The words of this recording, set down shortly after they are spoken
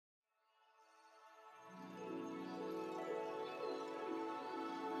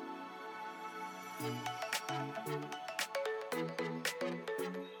Hey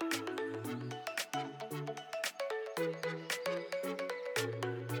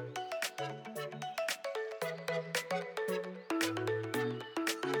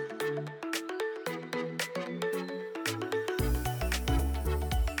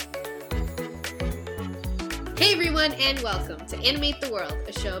everyone, and welcome to Animate the World,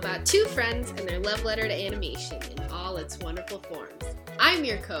 a show about two friends and their love letter to animation in all its wonderful forms. I'm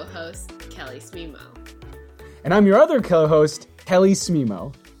your co-host, Kelly Smemo. And I'm your other co-host, Kelly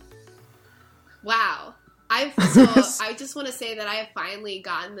Smemo. Wow. I just want to say that I have finally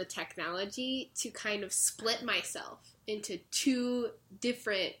gotten the technology to kind of split myself into two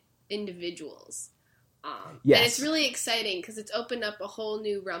different individuals. Yes. And it's really exciting because it's opened up a whole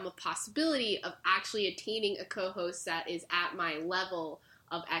new realm of possibility of actually attaining a co-host that is at my level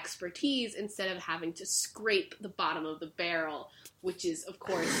of expertise instead of having to scrape the bottom of the barrel, which is, of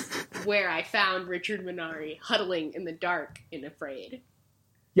course, where I found Richard Minari huddling in the dark and afraid.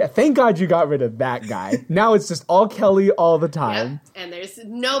 Yeah, thank God you got rid of that guy. Now it's just all Kelly all the time. Yep. And there's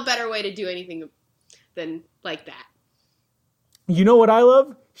no better way to do anything than like that. You know what I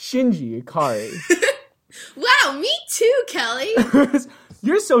love? Shinji Ikari. Wow, me too, Kelly.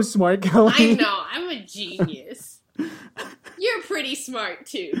 You're so smart, Kelly. I know, I'm a genius. You're pretty smart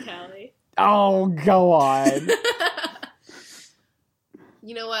too, Kelly. Oh, go on.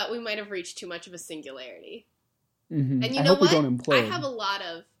 You know what? We might have reached too much of a singularity. Mm-hmm. And you know what? I have a lot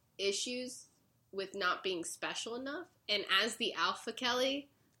of issues with not being special enough. And as the alpha Kelly,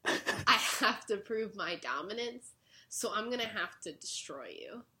 I have to prove my dominance. So I'm going to have to destroy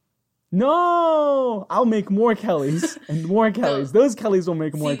you. No! I'll make more Kellys and more Kellys. No. Those Kellys will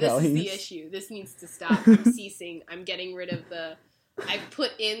make more Kellys. This is the issue. This needs to stop. I'm ceasing. I'm getting rid of I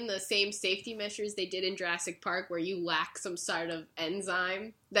put in the same safety measures they did in Jurassic Park where you lack some sort of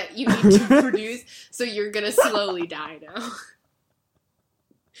enzyme that you need to produce, so you're going to slowly die now.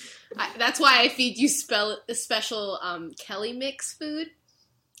 That's why I feed you special Kelly mix food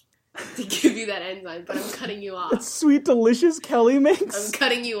to give you that enzyme, but I'm cutting you off. It's sweet, delicious Kelly mix? I'm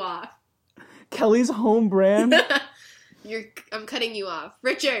cutting you off. Kelly's home brand? I'm cutting you off.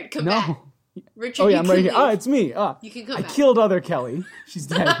 Richard, come back. Richard, I'm right here. It's me. You can come back. I killed other Kelly. She's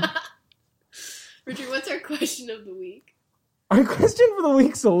dead. Richard, what's our question of the week? Our question for the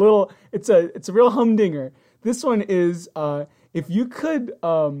week's it's a real humdinger. This one is, if you could,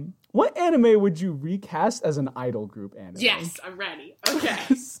 what anime would you recast as an idol group anime? Yes, I'm ready. Okay.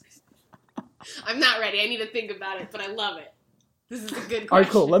 I'm not ready. I need to think about it, but I love it. This is a good question. All right,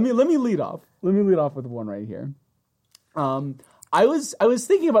 cool. Let me lead off. Let me lead off with one right here. I was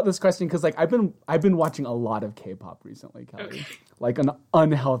thinking about this question because I've been watching a lot of K-pop recently, Kelly. Okay. Like an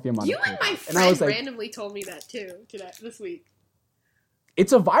unhealthy amount of K-pop. You and my friend randomly told me that too this week.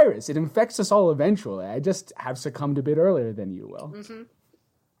 It's a virus. It infects us all eventually. I just have succumbed a bit earlier than you will. Mm-hmm.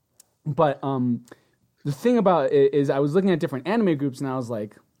 But the thing about it is I was looking at different anime groups and I was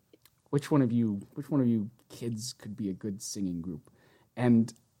like, which one of you kids could be a good singing group?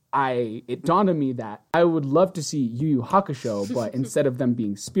 And it dawned on me that I would love to see Yu Yu Hakusho, but instead of them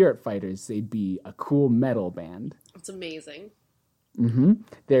being spirit fighters, they'd be a cool metal band. That's amazing. Mm-hmm.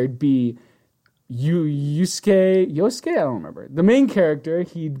 There'd be Yosuke, I don't remember. The main character,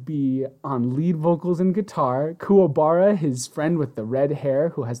 he'd be on lead vocals and guitar. Kuwabara, his friend with the red hair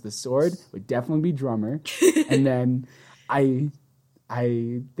who has the sword, would definitely be drummer. And then I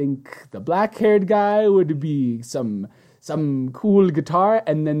think the black-haired guy would be some cool guitar,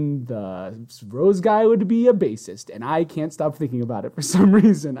 and then the rose guy would be a bassist. And I can't stop thinking about it for some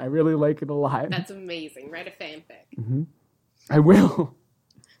reason. I really like it a lot. That's amazing. Write a fanfic. Mm-hmm. I will.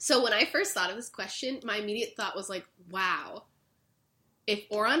 So when I first thought of this question, my immediate thought was like, wow, if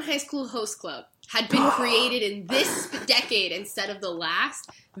Ouran High School Host Club had been created in this decade instead of the last,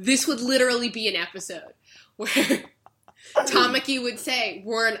 this would literally be an episode where Tamaki would say,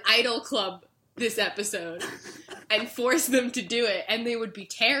 we're an idol club this episode, and force them to do it, and they would be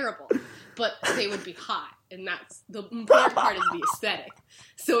terrible, but they would be hot, and that's the important part is the aesthetic.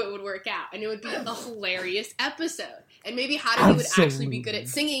 So it would work out, and it would be a hilarious episode. And maybe Haruhi would actually be good at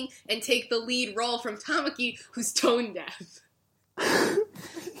singing and take the lead role from Tamaki, who's tone deaf.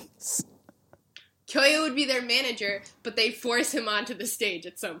 Kyoya would be their manager, but they'd force him onto the stage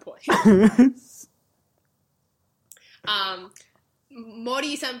at some point.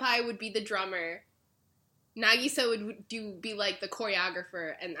 Mori senpai would be the drummer. Nagisa would be like the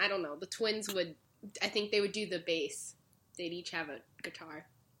choreographer, and I don't know, the twins I think they would do the bass. They'd each have a guitar.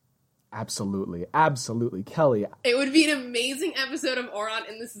 Absolutely. Kelly. It would be an amazing episode of Ouran,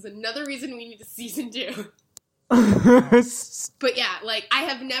 and this is another reason we need a season 2. But yeah, I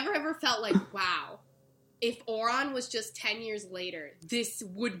have never ever felt like, wow, if Oran was just 10 years later, this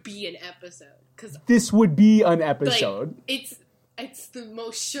would be an episode. Because This would be an episode. like, it's the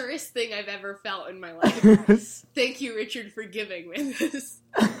most surest thing I've ever felt in my life. Thank you, Richard, for giving me this.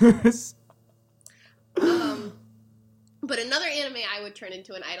 But another anime I would turn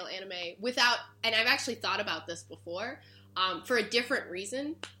into an idol anime without, and I've actually thought about this before, for a different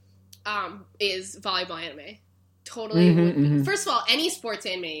reason, is volleyball anime. Totally would be. First of all, any sports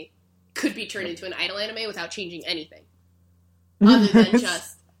anime could be turned into an idol anime without changing anything. Other than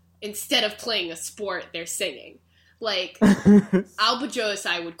just, instead of playing a sport, they're singing. Like, Alba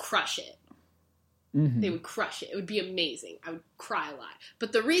Josai would crush it. They would crush it. It would be amazing. I would cry a lot.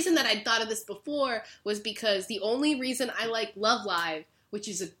 But the reason that I'd thought of this before was because the only reason I like Love Live, which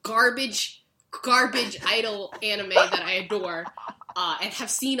is a garbage idol anime that I adore, and have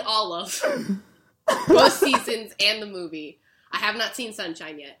seen all of, both seasons and the movie. I have not seen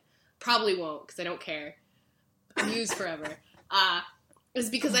Sunshine yet. Probably won't, because I don't care. Muse forever. Is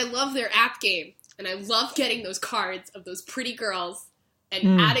because I love their app game, and I love getting those cards of those pretty girls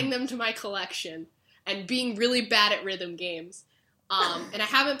and adding them to my collection. And being really bad at rhythm games. And I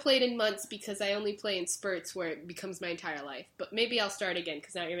haven't played in months because I only play in spurts where it becomes my entire life. But maybe I'll start again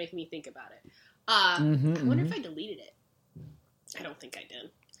because now you're making me think about it. I wonder if I deleted it. I don't think I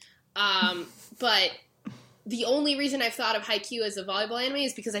did. But the only reason I've thought of Haikyuu as a volleyball anime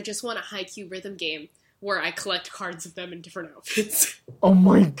is because I just want a Haikyuu rhythm game where I collect cards of them in different outfits. Oh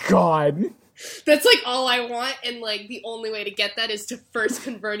my god. That's, like, all I want, and, like, the only way to get that is to first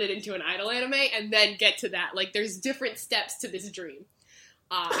convert it into an idol anime, and then get to that. Like, there's different steps to this dream.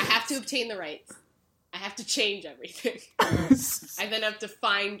 I have to obtain the rights. I have to change everything. I then have to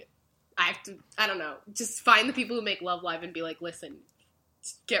I don't know, just find the people who make Love Live and be like, listen,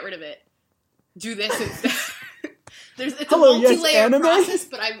 get rid of it. Do this instead. It's a multi-layer process,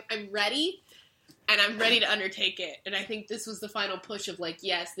 but I'm ready. And I'm ready to undertake it. And I think this was the final push of, like,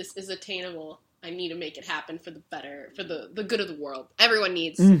 yes, this is attainable. I need to make it happen for the better, for the good of the world. Everyone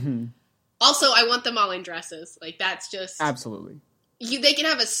needs. Also, I want them all in dresses. Like, that's just... Absolutely. They can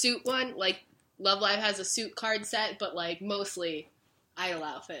have a suit one. Like, Love Live has a suit card set, but, like, mostly idol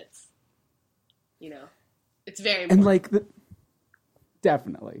outfits. You know? It's very important. And, like,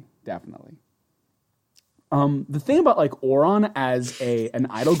 definitely. The thing about, like, Oran as an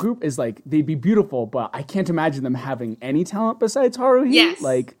idol group is, like, they'd be beautiful, but I can't imagine them having any talent besides Haruhi. Yes.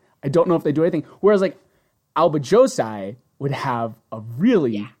 Like, I don't know if they do anything. Whereas, like, Alba Josai would have a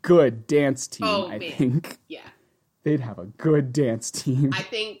really good dance team, I think. Yeah. They'd have a good dance team. I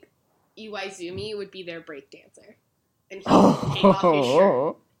think Iwaizumi would be their break dancer. And he would take off his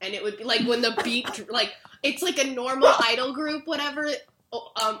shirt. And it would be, like, when the beat, like, it's like a normal idol group, whatever.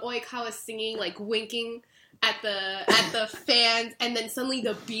 Oikawa's singing, like, winking at the fans, and then suddenly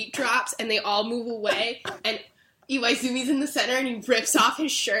the beat drops and they all move away, and Iwaizumi's in the center and he rips off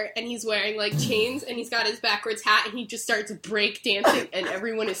his shirt and he's wearing, like, chains and he's got his backwards hat and he just starts break dancing and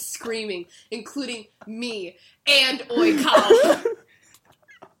everyone is screaming, including me and Oikawa.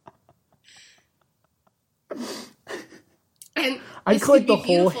 And I'd collect the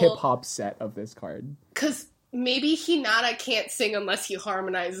whole hip-hop set of this card. Because maybe Hinata can't sing unless he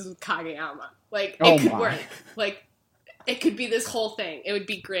harmonizes with Kageyama. Like, it could work. Like, it could be this whole thing. It would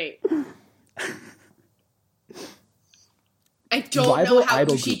be great. I don't know how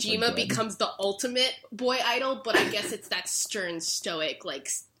Ushijima becomes the ultimate boy idol, but I guess it's that stern, stoic, like,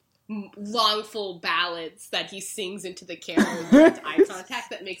 long, full ballads that he sings into the camera with eye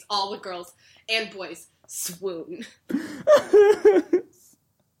contact that makes all the girls and boys swoon.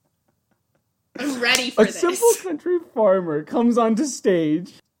 I'm ready for this. A simple country farmer comes onto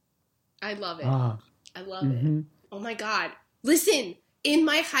stage. I love it. I love it. Oh my god. Listen, in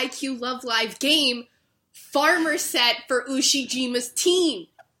my Haikyuu Love Live game, farmer set for Ushijima's team.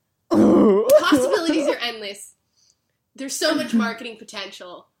 Possibilities are endless. There's so much marketing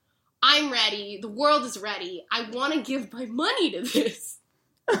potential. I'm ready. The world is ready. I want to give my money to this.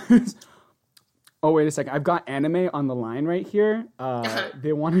 Oh, wait a second. I've got anime on the line right here.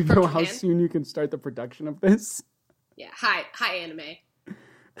 They want to know how soon you can start the production of this. Yeah. Hi, anime.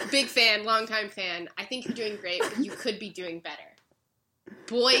 Big fan, longtime fan. I think you're doing great, but you could be doing better.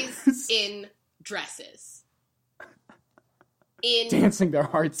 Boys in dresses. Dancing their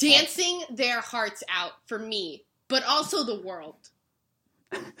hearts out for me, but also the world.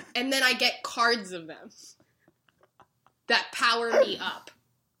 And then I get cards of them that power me up.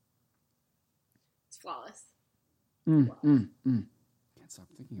 It's flawless. Can't stop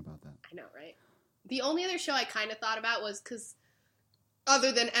thinking about that. I know, right? The only other show I kind of thought about was, because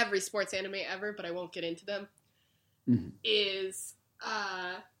other than every sports anime ever, but I won't get into them, is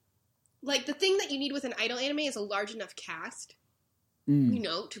like, the thing that you need with an idol anime is a large enough cast,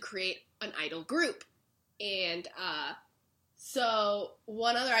 to create an idol group. And, so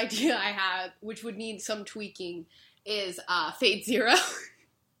one other idea I have, which would need some tweaking, is, Fate Zero.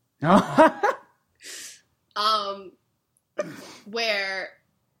 Where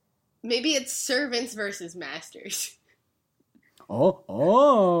maybe it's servants versus masters.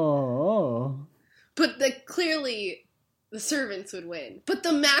 Oh. But clearly the servants would win. But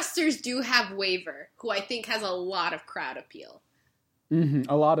the masters do have Waver, who I think has a lot of crowd appeal.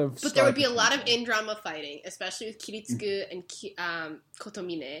 A lot of. But there would be a lot of in-drama fighting, especially with Kiritsugu and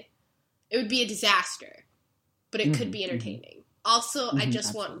Kotomine. It would be a disaster, but it could be entertaining. Also, I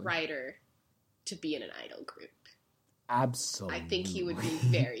just want Ryder to be in an idol group. Absolutely. I think he would be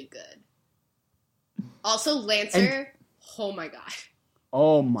very good. Also, Lancer, oh my god.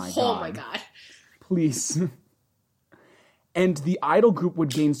 Oh my god. Oh my god. Please. And the idol group would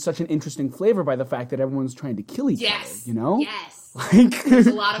gain such an interesting flavor by the fact that everyone's trying to kill each other, you know? Yes. Like,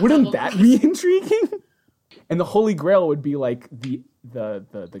 a lot of wouldn't that be intriguing? And the Holy Grail would be like the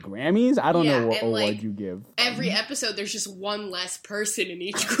Grammys? I don't know what award you give. Every episode, there's just one less person in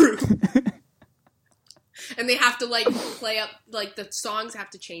each group. And they have to, like, play up, like, the songs have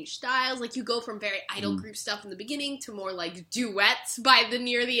to change styles. Like, you go from very idol group stuff in the beginning to more, like, duets by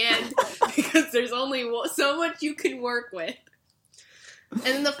near the end. Because there's only so much you can work with. And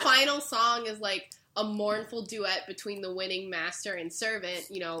then the final song is, like, a mournful duet between the winning master and servant.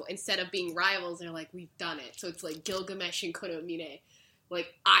 You know, instead of being rivals, they're like, we've done it. So it's, like, Gilgamesh and Konomine.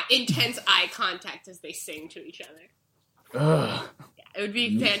 Like, intense eye contact as they sing to each other. Yeah, it would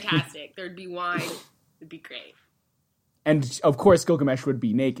be fantastic. There'd be wine. It'd be great. And, of course, Gilgamesh would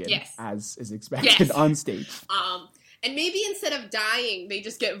be naked, as is expected on stage. And maybe instead of dying, they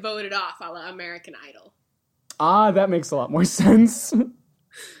just get voted off a la American Idol. That makes a lot more sense.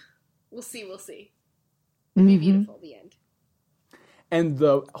 We'll see. It'd be beautiful, the end. And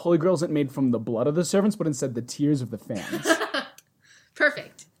the Holy Grail isn't made from the blood of the servants, but instead the tears of the fans.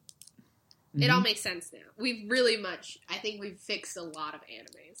 Perfect. It all makes sense now. I think we've fixed a lot of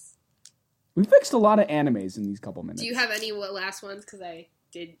animes. We fixed a lot of animes in these couple minutes. Do you have any last ones? Because I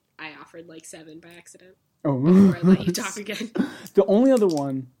offered like 7 by accident. Oh. Before I let you talk again. The only other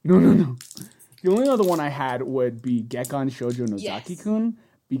one... No. The only other one I had would be Gekkan Shoujo Nozaki-kun.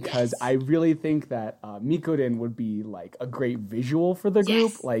 Because I really think that Mikoden would be, like, a great visual for the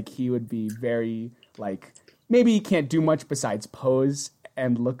group. Yes. Like, he would be very, like... Maybe he can't do much besides pose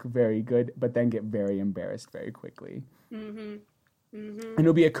and look very good, but then get very embarrassed very quickly. And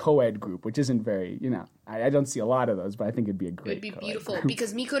it'll be a co-ed group, which isn't very, I don't see a lot of those, but I think it'd be a great It'd be co-ed beautiful, group.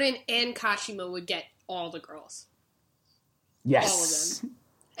 because Mikoden and Kashima would get all the girls. Yes. All of them.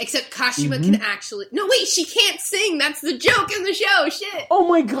 Except Kashima can actually... No, wait, she can't sing! That's the joke in the show! Shit! Oh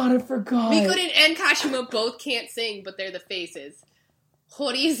my god, I forgot! Mikoden and Kashima both can't sing, but they're the faces.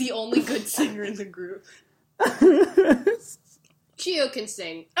 Hori is the only good singer in the group. Chio can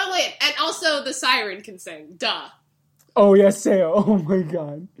sing. Oh, wait, and also the Siren can sing. Duh. Oh, yes, Seo. Oh, my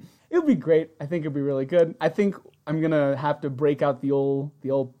God. It would be great. I think it would be really good. I think I'm going to have to break out the old,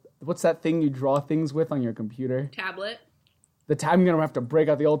 what's that thing you draw things with on your computer? Tablet. I'm going to have to break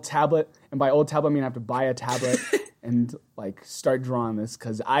out the old tablet. And by old tablet, I mean I have to buy a tablet and, like, start drawing this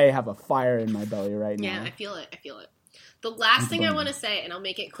because I have a fire in my belly right now. Yeah, I feel it. The last thing I want to say, and I'll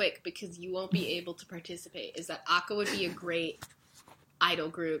make it quick because you won't be able to participate, is that Akka would be a great idol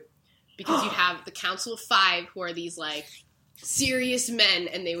group. Because you'd have the Council of 5, who are these, like, serious men,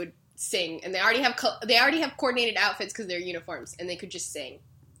 and they would sing. And they already have coordinated outfits because they're uniforms, and they could just sing.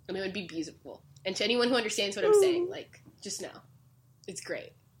 And it would be beautiful. And to anyone who understands what I'm saying, like, just know. It's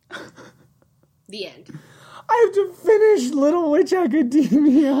great. The end. I have to finish Little Witch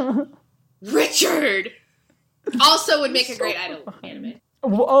Academia. Richard! Also would make a great idol anime.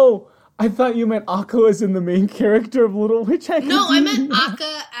 Oh, I thought you meant Akka as in the main character of Little Witch Academia. No, I meant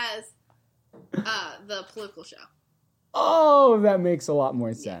Akka as the political show. Oh, that makes a lot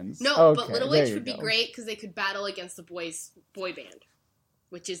more sense. No, okay, but Little Witch would be great because they could battle against the boy band,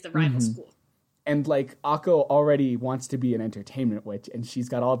 which is the rival school. And, like, Akko already wants to be an entertainment witch, and she's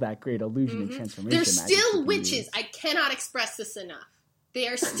got all that great illusion and transformation. They're still witches. I cannot express this enough. They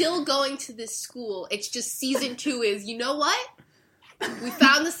are still going to this school. It's just season 2 is, you know what? We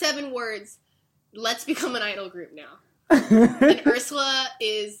found the 7 words. Let's become an idol group now. And Ursula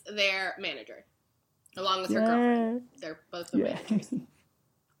is their manager, along with her girlfriend. They're both the managers.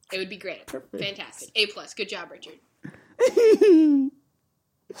 It would be great. Perfect. Fantastic. A+. Good job, Richard.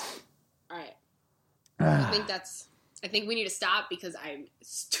 All right. I think we need to stop because I'm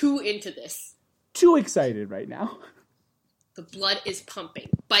too into this. Too excited right now. The blood is pumping.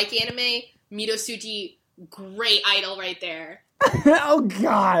 Bike anime, Midosuji, great idol right there. Oh,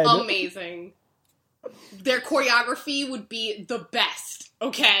 God. Amazing. Their choreography would be the best,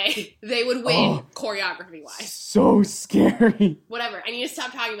 okay? They would win choreography-wise. So scary. Whatever. I need to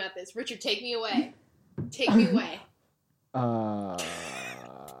stop talking about this. Richard, take me away. Take me away.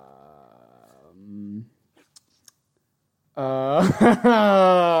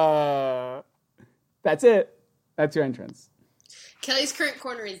 That's it. That's your entrance. Kelly's current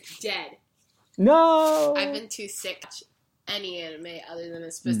corner is dead. No! I've been too sick to watch any anime other than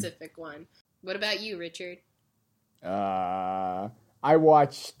a specific one. What about you, Richard? I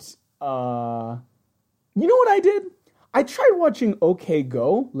watched, you know what I did? I tried watching OK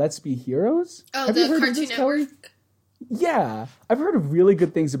Go, Let's Be Heroes. Oh, Have you the heard of Cartoon this, Network? Kelly? Yeah, I've heard of really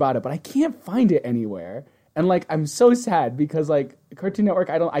good things about it, but I can't find it anywhere. And, like, I'm so sad because, like, Cartoon Network,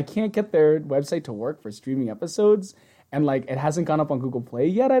 I can't get their website to work for streaming episodes. And, like, it hasn't gone up on Google Play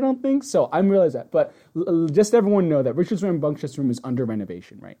yet, I don't think. So I'm realizing that. But just everyone know that Richard's Rambunctious Room is under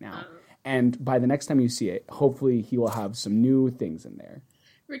renovation right now. And by the next time you see it, hopefully he will have some new things in there.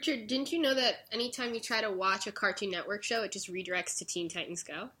 Richard, didn't you know that anytime you try to watch a Cartoon Network show, it just redirects to Teen Titans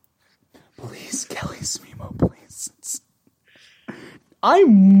Go? Please, Kelly Smimo, please. I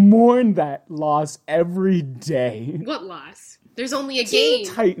mourn that loss every day. What loss? There's only a Teen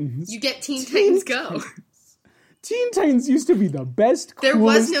game. Titans. You get Teen Titans Go. Teen Titans used to be the best, There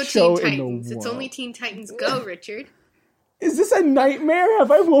was coolest no show Teen in the Titans. It's world. only Teen Titans Go, Richard. Is this a nightmare? Have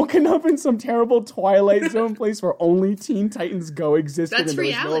I woken up in some terrible Twilight Zone place where only Teen Titans Go existed That's and there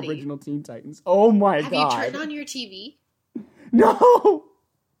was reality. no original Teen Titans? Oh my Have god. you turned on your TV? No!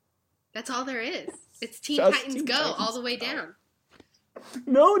 That's all there is. It's Teen Just Titans Teen Go Titans all the way Go. down.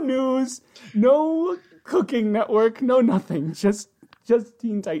 No news, no cooking network, no nothing. Just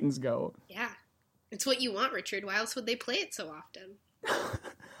Teen Titans Go. Yeah. It's what you want, Richard. Why else would they play it so often?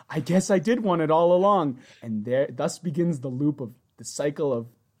 I guess I did want it all along. And thus begins the loop of the cycle of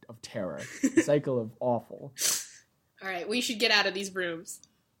terror. The cycle of awful. All right, we should get out of these rooms.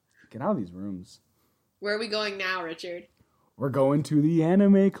 Get out of these rooms. Where are we going now, Richard? We're going to the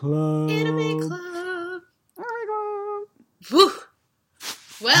anime club. Anime Club. Anime club. Whew.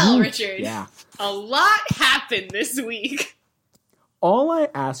 Well, Richard, Yeah. a lot happened this week. All I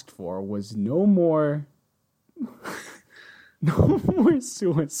asked for was no more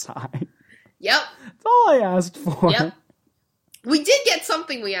suicide. Yep. That's all I asked for. Yep. We did get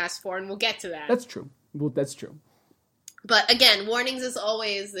something we asked for, and we'll get to that. That's true. Well, that's true. But again, warnings as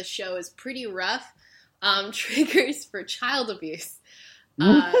always, the show is pretty rough. Triggers for child abuse.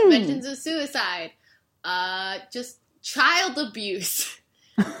 Mentions of suicide. Just child abuse.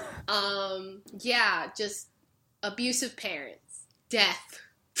 Yeah, just abusive parents. Death.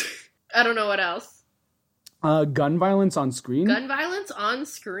 I don't know what else. Gun violence on screen. Gun violence on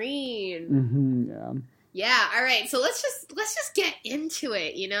screen. Yeah. Yeah, all right. So let's just get into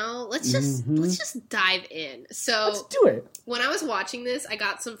it, you know? Let's just dive in. So Let's do it. when I was watching this, I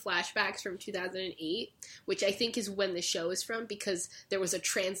got some flashbacks from 2008, which I think is when the show is from because there was a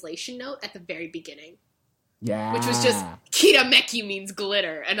translation note at the very beginning, Yeah. which was just Kirameki means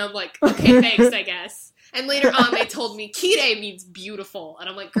glitter, and I'm like, okay, thanks, I guess. And later on, they told me Kire means beautiful, and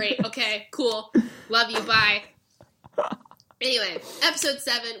I'm like, great, okay, cool, love you, bye. Anyway, episode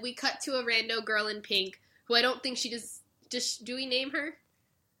 7, we cut to a rando girl in pink, who I don't think she does. Do we name her?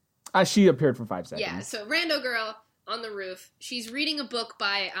 She appeared for 5 seconds. Yeah, so rando girl on the roof. She's reading a book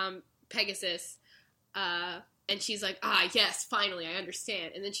by Pegasus, and she's like, yes, finally, I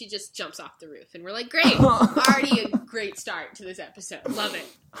understand. And then she just jumps off the roof, and we're like, great, already a great start to this episode. Love it.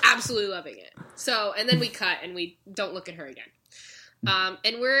 Absolutely loving it. So, and then we cut, and we don't look at her again.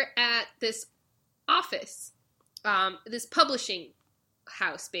 And we're at this office, this publishing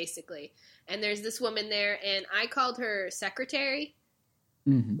house, basically. And there's this woman there, and I called her secretary,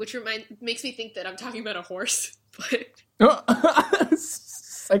 which makes me think that I'm talking about a horse. But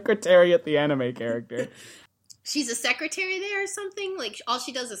Secretariat, the anime character. she's a secretary there or something. Like, all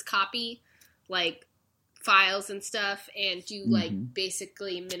she does is copy, like, files and stuff and do, like,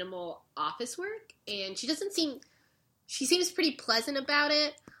 basically minimal office work. And she seems pretty pleasant about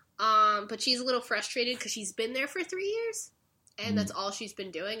it. But she's a little frustrated because she's been there for 3 years. And that's all she's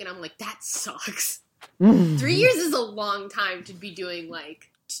been doing. And I'm like, that sucks. 3 years is a long time to be doing,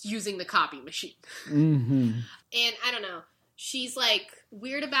 like, using the copy machine. And I don't know. She's, like,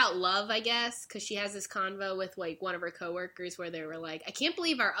 weird about love, I guess, because she has this convo with, like, one of her coworkers where they were like, I can't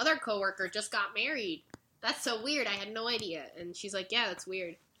believe our other coworker just got married. That's so weird. I had no idea. And she's like, yeah, that's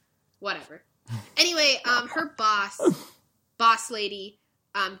weird. Whatever. Anyway, her boss lady,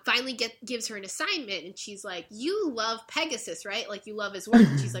 finally gives her an assignment, and she's like, you love Pegasus, right? Like, you love his work.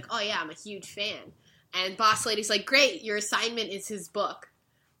 And she's like, oh yeah, I'm a huge fan. And boss lady's like, great, your assignment is his book.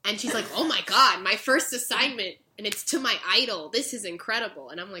 And she's like, oh my god, my first assignment, and it's to my idol. This is incredible.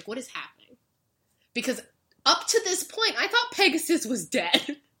 And I'm like, what is happening? Because up to this point, I thought Pegasus was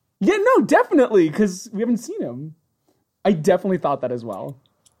dead. Yeah, no, definitely, because we haven't seen him. I definitely thought that as well.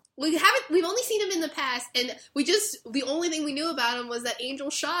 We've only seen him in the past, and the only thing we knew about him was that Angel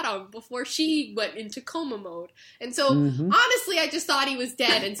shot him before she went into coma mode. And so, honestly, I just thought he was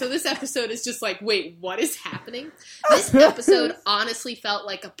dead, and so this episode is just like, wait, what is happening? This episode honestly felt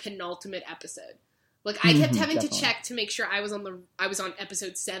like a penultimate episode. Like, I kept having to check to make sure I was on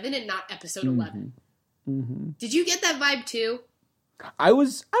episode 7 and not episode 11. Did you get that vibe too? I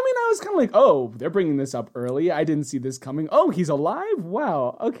was kind of like, oh, they're bringing this up early. I didn't see this coming. Oh, he's alive?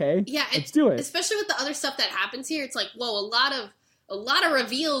 Wow. Okay. Yeah, let's do it. Especially with the other stuff that happens here. It's like, whoa, a lot of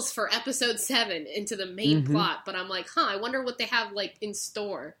reveals for episode 7 into the main plot. But I'm like, I wonder what they have, like, in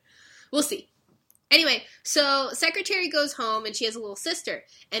store. We'll see. Anyway, so Secretary goes home and she has a little sister.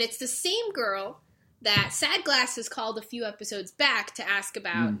 And it's the same girl that Sad Glasses called a few episodes back to ask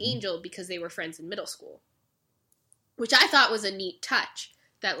about Angel because they were friends in middle school. Which I thought was a neat touch.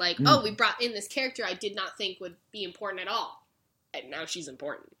 That, like, oh, we brought in this character I did not think would be important at all. And now she's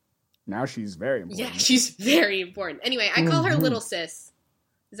important. Now she's very important. Yeah, she's very important. Anyway, I call her Little Sis.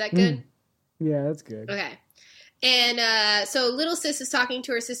 Is that good? Yeah, that's good. Okay. And so Little Sis is talking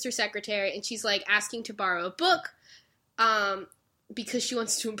to her sister Secretary, and she's, like, asking to borrow a book because she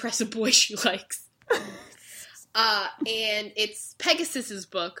wants to impress a boy she likes. And it's Pegasus's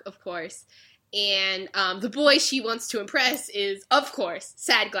book, of course. And the boy she wants to impress is, of course,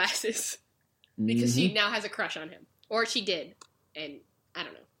 Sad Glasses. Because she now has a crush on him. Or she did. And I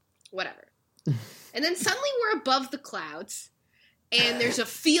don't know. Whatever. And then suddenly we're above the clouds. And there's a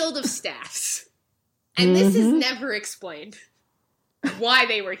field of staffs. And this is never explained. Why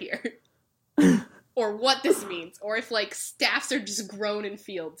they were here. Or what this means. Or if, like, staffs are just grown in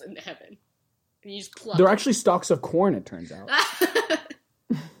fields in heaven. And you just pluck They're them. actually stalks of corn, it turns out.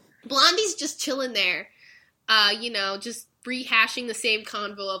 Blondie's just chilling there, just rehashing the same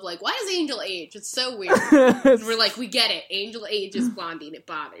convo of, like, why does Angel age? It's so weird. And we're like, we get it. Angel ages Blondie, and it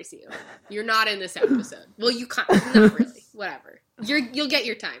bothers you. You're not in this episode. Well, you can't. Not really. Whatever. You'll get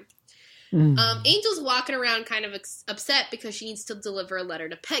your time. Angel's walking around kind of upset because she needs to deliver a letter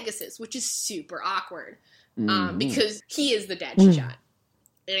to Pegasus, which is super awkward because he is the dad she shot.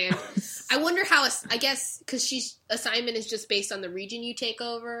 And I wonder how, I guess, because she's assignment is just based on the region you take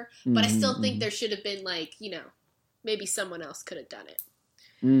over, but I still think there should have been, like, maybe someone else could have done it.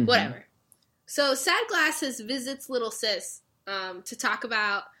 Whatever. So Sad Glasses visits Little Sis to talk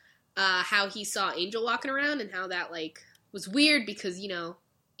about how he saw Angel walking around and how that, like, was weird because,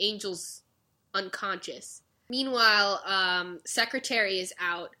 Angel's unconscious. Meanwhile, Secretary is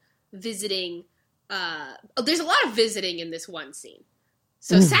out visiting. There's a lot of visiting in this one scene.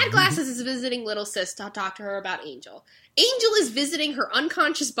 So Sad Glasses is visiting Little Sis to talk to her about Angel. Angel is visiting her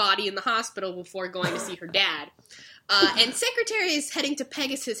unconscious body in the hospital before going to see her dad. And Secretary is heading to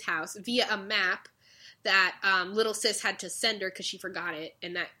Pegasus' house via a map that Little Sis had to send her because she forgot it,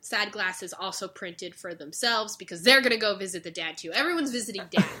 and that Sad Glasses also printed for themselves because they're going to go visit the dad too. Everyone's visiting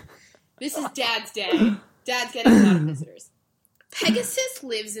Dad. This is Dad's day. Dad's getting a lot of visitors. Pegasus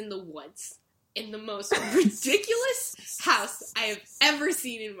lives in the woods. In the most ridiculous house I have ever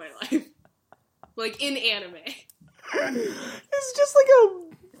seen in my life. Like, in anime. It's just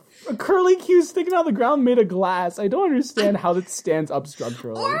like a curly Q sticking out of the ground made of glass. I don't understand how that stands up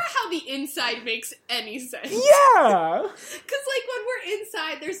structurally. Or how the inside makes any sense. Yeah! Because, like, when we're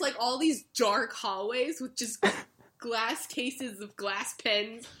inside, there's, like, all these dark hallways with just glass cases of glass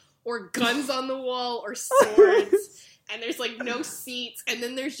pens, or guns on the wall, or swords. And there's, like, no seats. And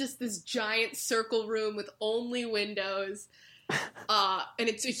then there's just this giant circle room with only windows. And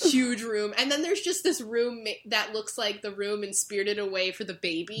it's a huge room. And then there's just this room that looks like the room in Spirited Away for the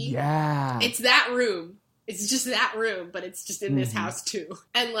baby. Yeah. It's that room. It's just that room, but it's just in this house, too.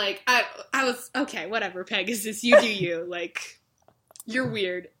 And, like, I was, okay, whatever, Pegasus, you do you. Like, you're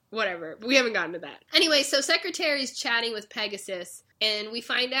weird. Whatever. But we haven't gotten to that. Anyway, so Secretary's chatting with Pegasus. And we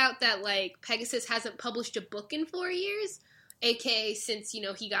find out that, like, Pegasus hasn't published a book in 4 years, aka since,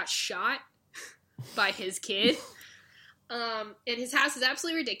 he got shot by his kid. And his house is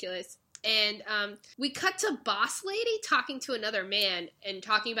absolutely ridiculous. And we cut to Boss Lady talking to another man and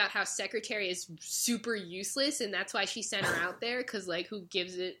talking about how Secretary is super useless, and that's why she sent her out there, because, like, who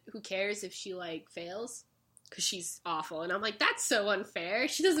cares if she, like, fails? Because she's awful. And I'm like, that's so unfair.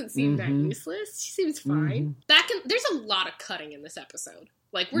 She doesn't seem that useless. She seems fine. There's a lot of cutting in this episode.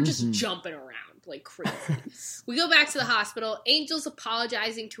 Like, we're just jumping around like crazy. We go back to the hospital. Angel's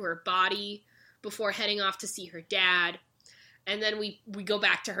apologizing to her body before heading off to see her dad. And then we go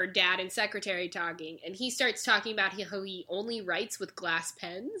back to her dad and secretary talking. And he starts talking about how he only writes with glass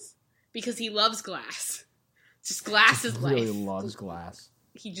pens because he loves glass. Just glass is life. He really loves glass.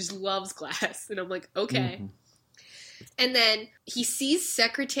 He just loves glass. And I'm like, okay. And then he sees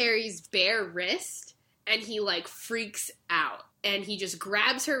secretary's bare wrist and he like freaks out. And he just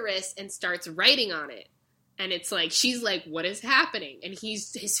grabs her wrist and starts writing on it. And it's like, she's like, what is happening? And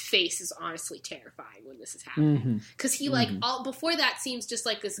his face is honestly terrifying when this is happening. Because he like, before that seems just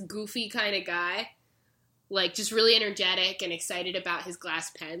like this goofy kind of guy. Like, just really energetic and excited about his glass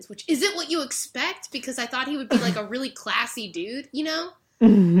pens, which isn't what you expect, because I thought he would be, like, a really classy dude, you know?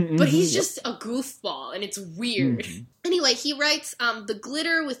 But he's just a goofball, and it's weird. Anyway, he writes, the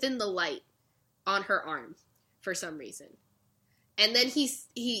glitter within the light on her arm, for some reason. And then he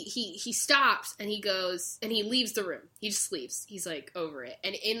stops, and he goes, and he leaves the room. He just leaves. He's, like, over it.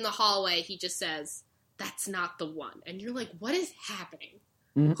 And in the hallway, he just says, that's not the one. And you're like, what is happening?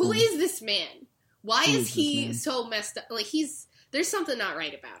 Who is this man? Why is he so messed up? Like, there's something not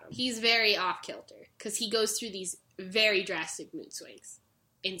right about him. He's very off-kilter, because he goes through these very drastic mood swings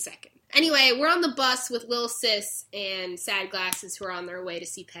in second. Anyway, we're on the bus with Lil Sis and Sad Glasses, who are on their way to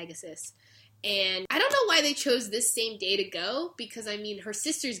see Pegasus. And I don't know why they chose this same day to go, because, I mean, her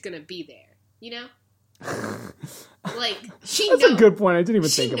sister's gonna be there, you know? Like, That's a good point. I didn't even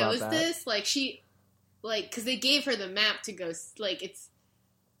think about that. She knows this. Like, because they gave her the map to go, like, it's...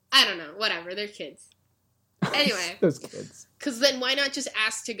 I don't know. Whatever. They're kids. Anyway. Those kids. Because then why not just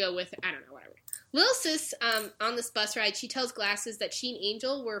ask to go with... I don't know. Whatever. Lil Sis, on this bus ride, she tells Glasses that she and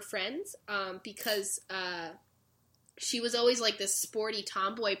Angel were friends because she was always like this sporty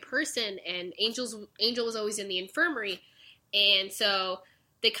tomboy person, and Angel was always in the infirmary. And so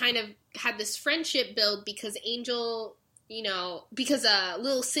they kind of had this friendship build because Angel, you know... Because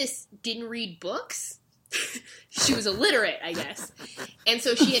Lil Sis didn't read books. She was illiterate, I guess. And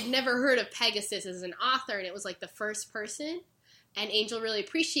so she had never heard of Pegasus as an author, and it was like the first person. And Angel really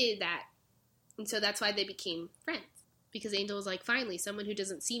appreciated that. And so that's why they became friends. Because Angel was like, finally, someone who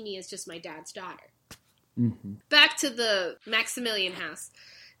doesn't see me as just my dad's daughter. Back to the Maximilian house.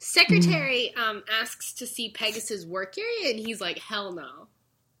 Secretary asks to see Pegasus' work area, and he's like, hell no.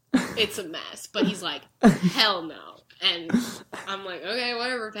 It's a mess. But he's like, hell no. And I'm like, okay,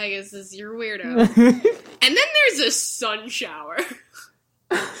 whatever, Pegasus, you're a weirdo. And then there's a sun shower.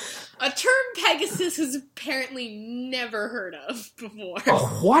 A term Pegasus has apparently never heard of before.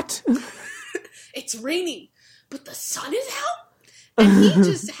 What? It's raining, but the sun is out? And he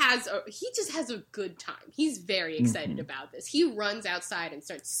just has a good time. He's very excited about this. He runs outside and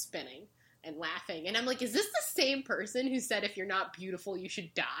starts spinning and laughing. And I'm like, is this the same person who said if you're not beautiful, you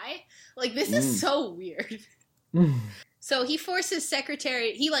should die? Like, this is so weird. So he forces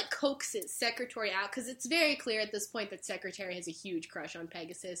Secretary, he like coaxes Secretary out, because it's very clear at this point that Secretary has a huge crush on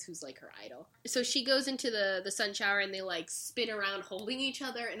Pegasus, who's like her idol. So she goes into the sun shower and they like spin around holding each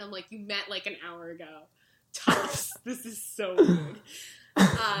other, and I'm like, you met like an hour ago. Tops. This is so weird.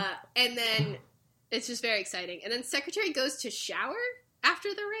 And then it's just very exciting. And then Secretary goes to shower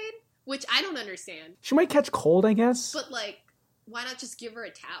after the rain, which I don't understand. She might catch cold, I guess. But like, why not just give her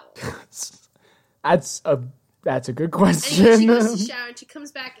a towel? That's a good question. Anyway, she goes to shower and she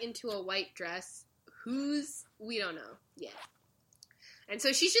comes back into a white dress. We don't know yet. And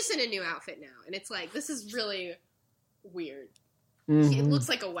so she's just in a new outfit now. And it's like, this is really weird. It looks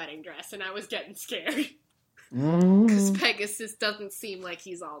like a wedding dress, and I was getting scared. Because Pegasus doesn't seem like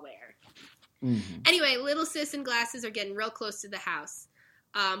he's all there. Anyway, Little Sis and Glasses are getting real close to the house.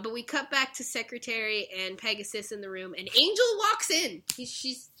 But we cut back to Secretary and Pegasus in the room, and Angel walks in.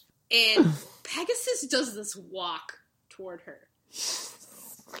 And Pegasus does this walk toward her.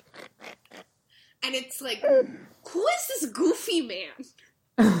 And it's like, who is this goofy man?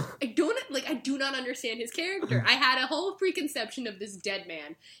 I do not understand his character. I had a whole preconception of this dead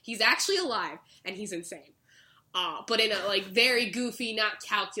man. He's actually alive, and he's insane. But in a, like, very goofy, not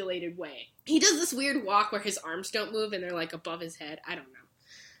calculated way. He does this weird walk where his arms don't move, and they're, like, above his head. I don't know.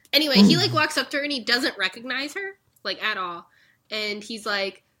 Anyway, he, like, walks up to her, and he doesn't recognize her, like, at all. And he's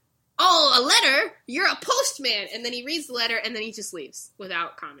like, oh, a letter? You're a postman. And then he reads the letter, and then he just leaves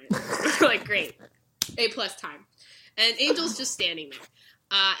without comment. Like, great. A+ time. And Angel's just standing there.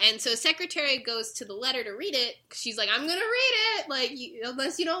 And so Secretary goes to the letter to read it. She's like, I'm going to read it, like,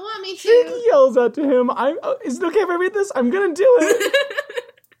 unless you don't want me to. She yells out to him, is it okay if I read this? I'm going to do it.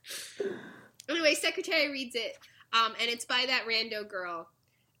 Anyway, Secretary reads it, and it's by that rando girl,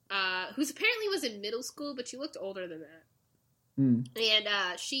 who's apparently was in middle school, but she looked older than that. Mm.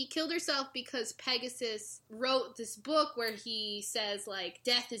 And she killed herself because Pegasus wrote this book where he says, like,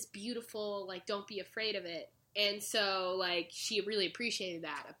 death is beautiful, like, don't be afraid of it. And so, like, she really appreciated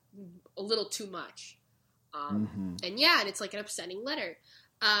that a little too much. And yeah, and it's like an upsetting letter.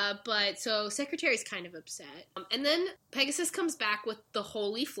 But so Secretary's kind of upset. And then Pegasus comes back with the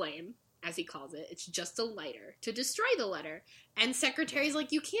Holy Flame, as he calls it. It's just a lighter to destroy the letter. And Secretary's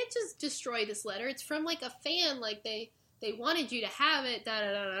like, you can't just destroy this letter. It's from, like, a fan. Like, they wanted you to have it,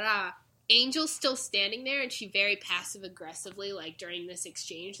 da-da-da-da-da. Angel's still standing there, and she very passive-aggressively, like, during this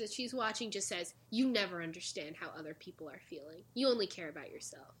exchange that she's watching, just says, you never understand how other people are feeling. You only care about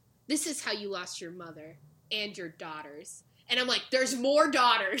yourself. This is how you lost your mother and your daughters. And I'm like, there's more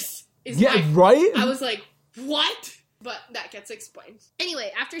daughters. Right? I was like, what? But that gets explained.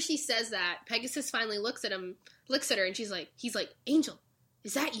 Anyway, after she says that, Pegasus finally looks at her, and he's like, Angel,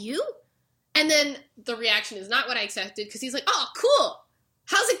 is that you? And then the reaction is not what I expected, because he's like, oh, cool.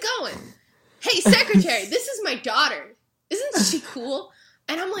 How's it going? Hey, Secretary, this is my daughter. Isn't she cool?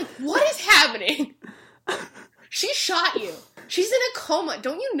 And I'm like, what is happening? She shot you. She's in a coma.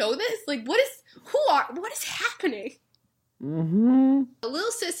 Don't you know this? Like, what is happening? Mm-hmm. The little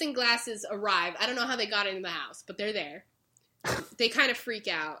sis and Glasses arrive. I don't know how they got into the house, but they're there. They kind of freak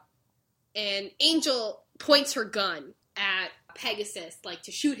out. And Angel points her gun at Pegasus, like,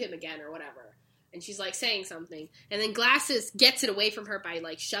 to shoot him again or whatever. And she's, like, saying something. And then Glasses gets it away from her by,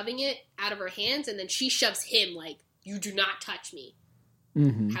 like, shoving it out of her hands. And then she shoves him, like, you do not touch me.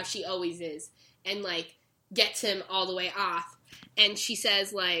 Mm-hmm. How she always is. And, like, gets him all the way off. And she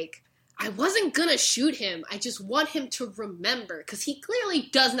says, like, I wasn't gonna shoot him. I just want him to remember. Because he clearly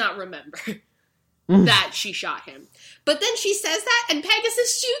does not remember that she shot him. But then she says that, and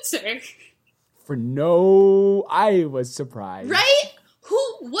Pegasus shoots her. I was surprised. Right?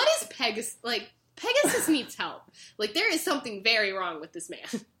 What is Pegasus? Like, Pegasus needs help. Like, there is something very wrong with this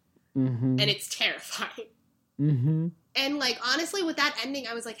man. Mm-hmm. And it's terrifying. Mm-hmm. And, like, honestly, with that ending,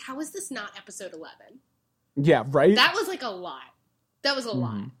 I was like, how is this not episode 11? Yeah, right? That was, like, a lot. That was a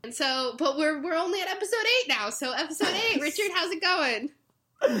lot. And so, but we're only at episode 8 now. So, episode 8, Richard, how's it going?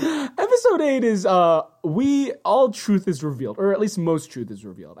 Episode 8 is, all truth is revealed, or at least most truth is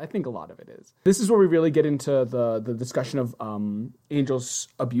revealed. I think a lot of it is. This is where we really get into the discussion of Angel's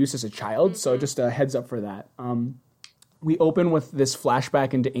abuse as a child, so just a heads up for that. We open with this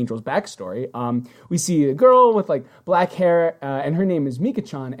flashback into Angel's backstory. We see a girl with, like, black hair, and her name is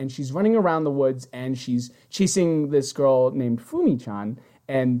Mika-chan, and she's running around the woods, and she's chasing this girl named Fumi-chan.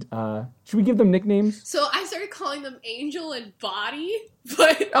 And should we give them nicknames? So I started calling them Angel and Body,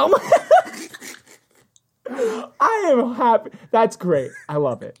 but I am happy. That's great. I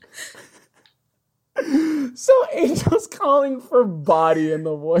love it. So Angel's calling for Body in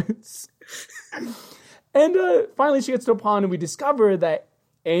the woods. And finally she gets to a pond, and we discover that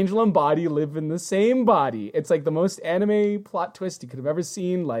Angel and Body live in the same body. It's like the most anime plot twist you could have ever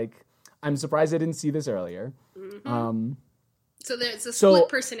seen. Like, I'm surprised I didn't see this earlier. Mm-hmm. So there's a split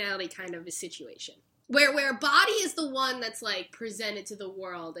personality kind of a situation. Where Body is the one that's, like, presented to the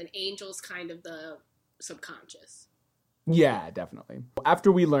world, and Angel's kind of the subconscious. Yeah, definitely.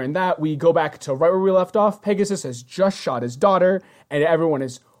 After we learn that, we go back to right where we left off. Pegasus has just shot his daughter, and everyone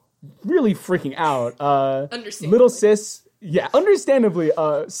is really freaking out. Understandably. Little sis, yeah, understandably.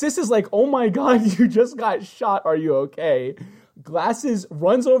 Sis is like, oh my god, you just got shot. Are you okay? Glasses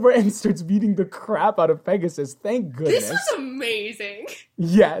runs over and starts beating the crap out of Pegasus. Thank goodness. This was amazing.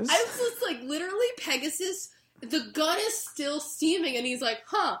 Yes. I was just like, literally, Pegasus, the gun is still steaming, and he's like,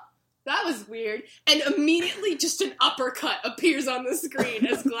 huh, that was weird. And immediately just an uppercut appears on the screen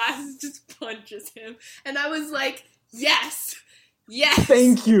as Glasses just punches him. And I was like, yes. Yes.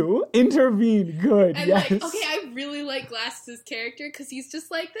 Thank you. Intervene. Good. And yes. like, okay, I really like Glasses' character because he's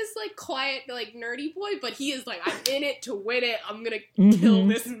just like this, like, quiet, like, nerdy boy, but he is like, I'm in it to win it. I'm gonna kill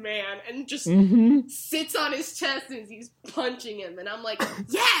this man, and just sits on his chest as he's punching him, and I'm like,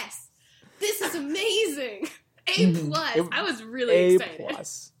 yes, this is amazing. A plus. I was really excited. A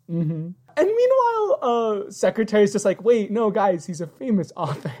plus. And meanwhile, Secretary's just like, wait, no, guys, he's a famous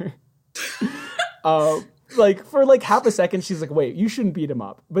author. Like, for, like, half a second, she's like, wait, you shouldn't beat him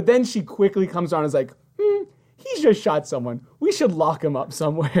up. But then she quickly comes on and is like, he just shot someone. We should lock him up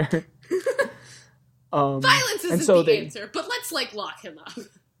somewhere. Violence isn't the answer, but let's, like, lock him up.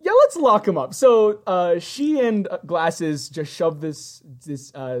 Yeah, let's lock him up. So, she and Glasses just shove this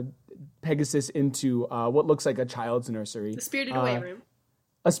Pegasus into what looks like a child's nursery. The Spirited Away room.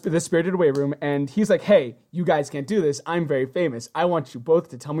 The Spirited Away room, and he's like, hey, you guys can't do this. I'm very famous. I want you both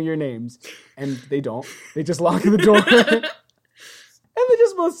to tell me your names. And they don't. They just lock the door. And they're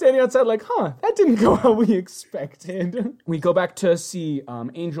just both standing outside like, that didn't go how we expected. We go back to see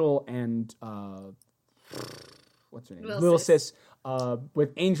Angel and, what's her name? Little Sis.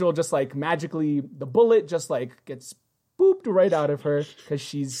 With Angel just like magically, the bullet just like gets booped right out of her because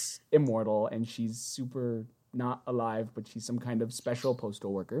she's immortal and she's super not alive, but she's some kind of special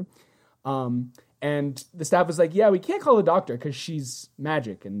postal worker. And the staff is like, yeah, we can't call the doctor because she's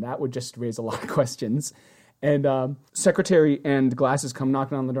magic, and that would just raise a lot of questions. And Secretary and Glasses come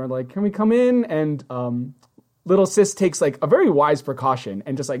knocking on the door like, can we come in? And Little Sis takes like a very wise precaution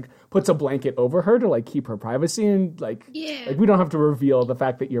and just like puts a blanket over her to like keep her privacy and like we don't have to reveal the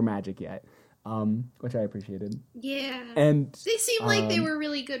fact that you're magic yet, which I appreciated. Yeah. And they seem like they were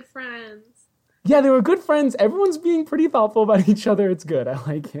really good friends. Yeah, they were good friends. Everyone's being pretty thoughtful about each other. It's good. I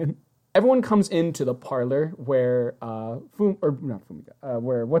like it. Everyone comes into the parlor where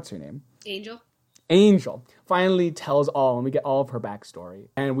where what's her name? Angel finally tells all, and we get all of her backstory,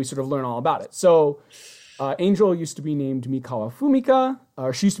 and we sort of learn all about it. So Angel used to be named Mikawa Fumika,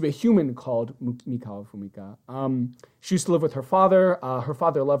 or she used to be a human called Mikawa Fumika. She used to live with her father. Her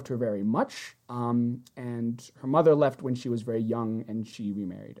father loved her very much, and her mother left when she was very young, and she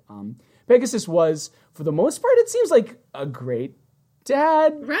remarried. Pegasus was, for the most part, it seems like a great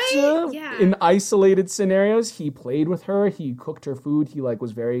dad. Right? Yeah. In isolated scenarios, he played with her. He cooked her food. He like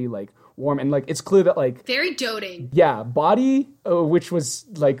was very like warm, and like it's clear that like very doting. Yeah, Body, which was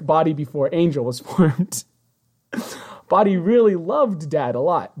like Body before Angel was formed. Body really loved Dad a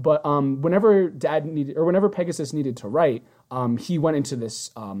lot, but whenever Pegasus needed to write, he went into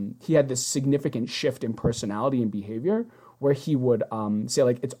this. He had this significant shift in personality and behavior, where he would say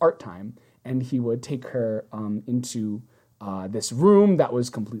like it's art time, and he would take her into this room that was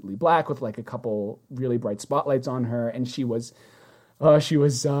completely black with like a couple really bright spotlights on her, and she was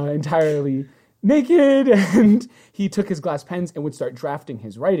entirely naked, and he took his glass pens and would start drafting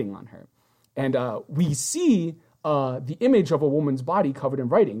his writing on her. And we see the image of a woman's body covered in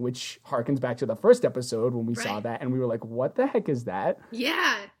writing, which harkens back to the first episode when we saw that, and we were like, what the heck is that?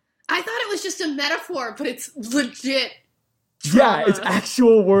 Yeah. I thought it was just a metaphor, but it's legit trauma. Yeah, it's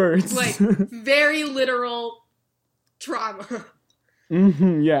actual words. Like, very literal trauma.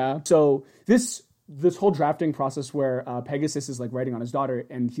 Yeah. So this whole drafting process where Pegasus is like writing on his daughter,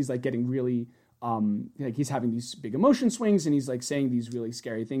 and he's like getting really like he's having these big emotion swings, and he's like saying these really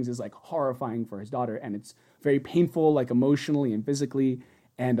scary things, is like horrifying for his daughter, and it's very painful, like emotionally and physically,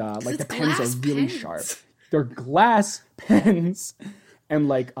 and like the pens are really sharp. They're glass pens, and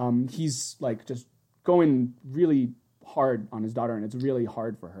like he's like just going really hard on his daughter, and it's really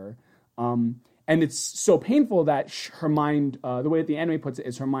hard for her. And it's so painful that her mind, the way that the anime puts it,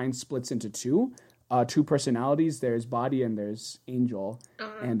 is her mind splits into two personalities. There's Body and there's Angel.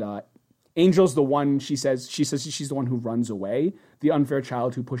 And Angel's the one, she says she's the one who runs away, the unfair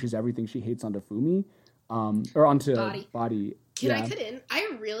child who pushes everything she hates onto Fumi, or onto Body. Can I cut in?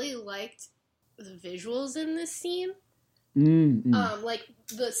 I really liked the visuals in this scene. Like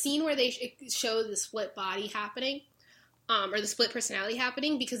the scene where they show the split body happening. Or the split personality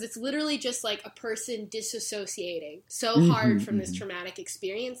happening, because it's literally just like a person disassociating so hard from this traumatic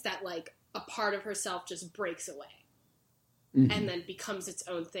experience that like a part of herself just breaks away and then becomes its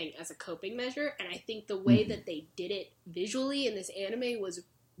own thing as a coping measure. And I think the way that they did it visually in this anime was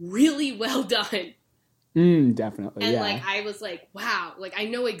really well done. Definitely. And like I was like, wow, like I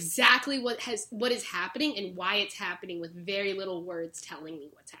know exactly what is happening and why it's happening with very little words telling me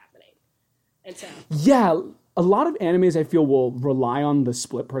what's happening. And so a lot of animes I feel will rely on the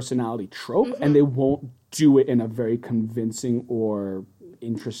split personality trope, and they won't do it in a very convincing or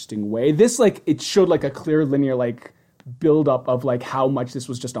interesting way. This like it showed like a clear linear like build up of like how much this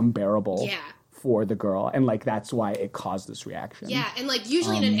was just unbearable for the girl, and like that's why it caused this reaction. Yeah, and like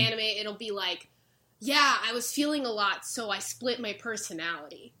usually in an anime it'll be like, yeah, I was feeling a lot, so I split my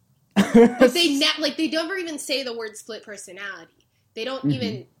personality. But they never even say the word split personality. They don't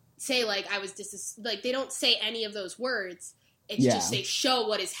even say like I was like they don't say any of those words. It's just they show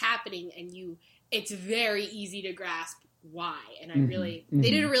what is happening, and it's very easy to grasp why. And I really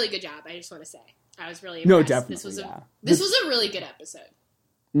they did a really good job. I just want to say I was really impressed. No, definitely. This was a really good episode.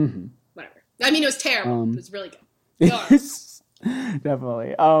 Whatever. I mean, it was terrible. It was really good.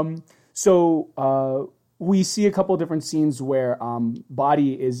 Definitely. So we see a couple of different scenes where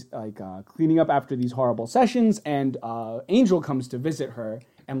Body is like cleaning up after these horrible sessions, and Angel comes to visit her,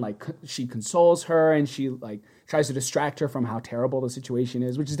 and like she consoles her, and she like tries to distract her from how terrible the situation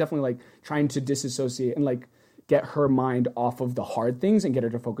is, which is definitely like trying to disassociate and like get her mind off of the hard things and get her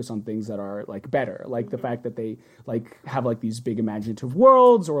to focus on things that are like better, like the fact that they like have like these big imaginative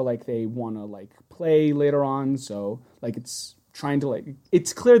worlds, or like they want to like play later on. So like it's trying to like,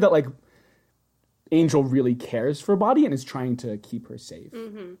 it's clear that like Angel really cares for Body and is trying to keep her safe.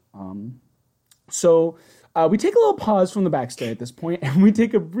 So we take a little pause from the backstory at this point, and we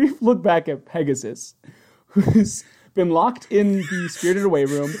take a brief look back at Pegasus, who's been locked in the Spirited Away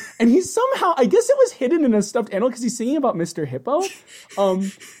room, and he's somehow, I guess it was hidden in a stuffed animal because he's singing about Mr. Hippo.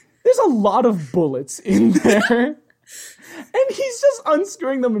 There's a lot of bullets in there. And he's just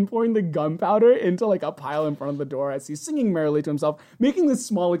unscrewing them and pouring the gunpowder into like a pile in front of the door as he's singing merrily to himself, making this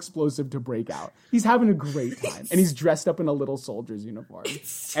small explosive to break out. He's having a great time, and he's dressed up in a little soldier's uniform.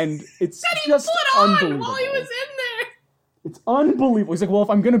 And it's just unbelievable. While he was in there. It's unbelievable. He's like, well, if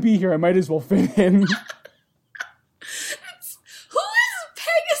I'm going to be here, I might as well fit in.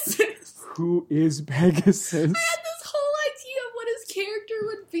 Who is Pegasus? I had this whole idea of what his character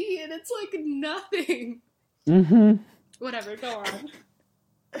would be, and it's like nothing. Whatever, go on.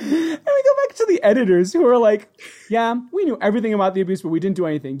 And we go back to the editors who are like, yeah, we knew everything about the abuse, but we didn't do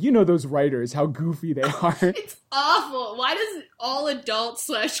anything. You know those writers, how goofy they are. It's awful. Why does all adults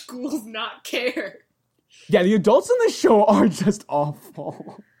 / schools not care? Yeah, the adults in the show are just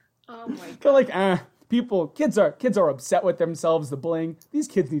awful. Oh my god. They're like, kids are upset with themselves, the bullying. These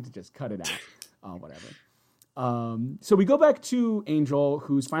kids need to just cut it out. Whatever. So we go back to Angel,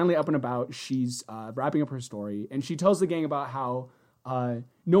 who's finally up and about. She's wrapping up her story, and she tells the gang about how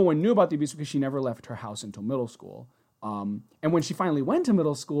no one knew about the abuse because she never left her house until middle school. And when she finally went to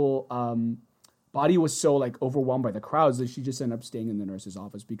middle school, Body was so like overwhelmed by the crowds that she just ended up staying in the nurse's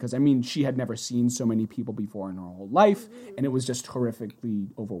office because, I mean, she had never seen so many people before in her whole life, and it was just horrifically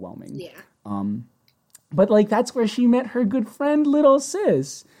overwhelming. Yeah. But like that's where she met her good friend Little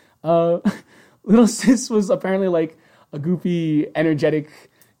Sis. Little Sis was apparently like a goofy, energetic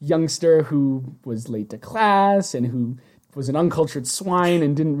youngster who was late to class and who was an uncultured swine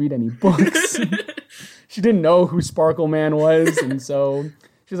and didn't read any books. She didn't know who Sparkle Man was, and so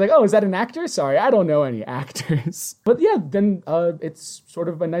she's like, oh, is that an actor? Sorry, I don't know any actors. But yeah, then it's sort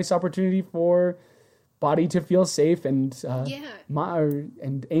of a nice opportunity for Body to feel safe, and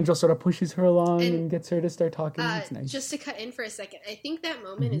and Angel sort of pushes her along and gets her to start talking. It's nice. Just to cut in for a second, I think that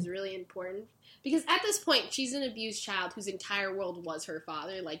moment is really important because at this point, she's an abused child whose entire world was her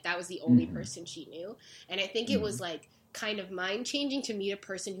father. Like, that was the only person she knew. And I think it was, like, kind of mind-changing to meet a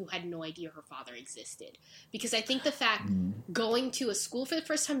person who had no idea her father existed. Because I think the fact going to a school for the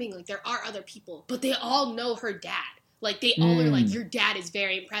first time being like, there are other people, but they all know her dad. Like, they all are like, your dad is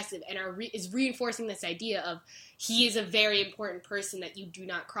very impressive, and is reinforcing this idea of he is a very important person that you do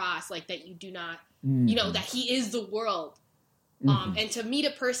not cross, like, that you do not, you know, that he is the world. And to meet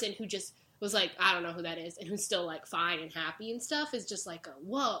a person who just was like, I don't know who that is, and who's still, like, fine and happy and stuff is just like,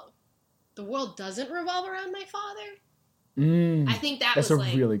 whoa, the world doesn't revolve around my father? I think that's was,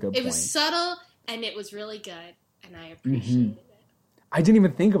 like, really good point. It was subtle, and it was really good, and I appreciated it. I didn't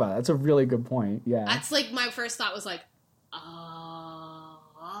even think about it. That's a really good point, yeah. That's, like, my first thought was, like, I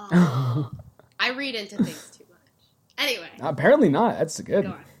read into things too much. Anyway. Apparently not. That's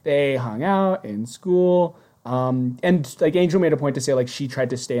good. They hung out in school. And like Angel made a point to say like she tried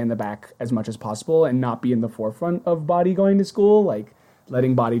to stay in the back as much as possible and not be in the forefront of Body going to school, like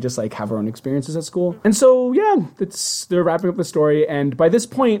letting Body just like have her own experiences at school. And so yeah, they're wrapping up the story, and by this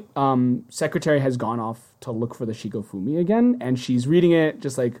point, Secretary has gone off to look for the Shigofumi again, and she's reading it,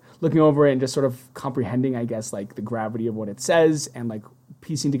 just like looking over it and just sort of comprehending, I guess, like the gravity of what it says and like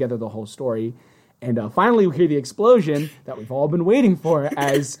piecing together the whole story. And finally we hear the explosion that we've all been waiting for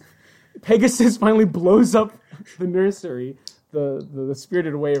as Pegasus finally blows up the nursery, the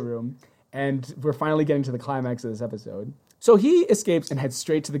Spirited Away room, and we're finally getting to the climax of this episode. So he escapes and heads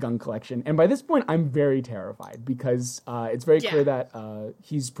straight to the gun collection. And by this point, I'm very terrified because it's very clear that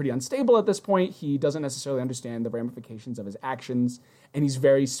he's pretty unstable at this point. He doesn't necessarily understand the ramifications of his actions, and he's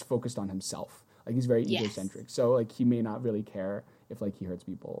very focused on himself. Like, he's very egocentric. So, like, he may not really care if, like, he hurts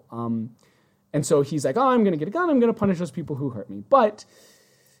people. And so he's like, oh, I'm going to get a gun. I'm going to punish those people who hurt me. But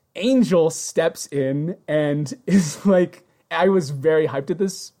Angel steps in and is like... I was very hyped at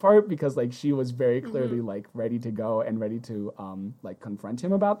this part because like she was very clearly like ready to go and ready to like confront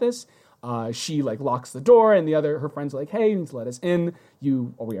him about this. She like locks the door, and her friends are like, "Hey, you need to let us in.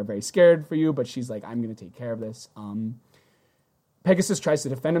 We are very scared for you." But she's like, "I'm gonna take care of this." Pegasus tries to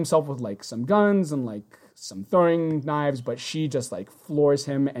defend himself with like some guns and like some throwing knives, but she just like floors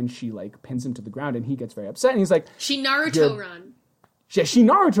him and she like pins him to the ground, and he gets very upset and he's like, "She Naruto run." Yeah, she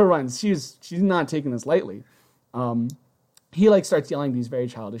Naruto runs. She's not taking this lightly. He like starts yelling these very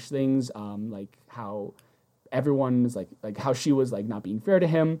childish things, like how everyone is like how she was like not being fair to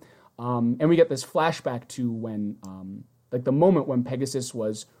him, and we get this flashback to when like the moment when Pegasus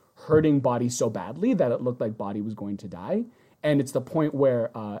was hurting Body so badly that it looked like Body was going to die, And it's the point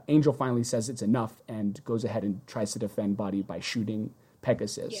where Angel finally says it's enough and goes ahead and tries to defend Body by shooting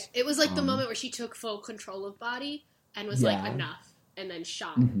Pegasus. Yeah, it was like the moment where she took full control of Body and was like, enough, and then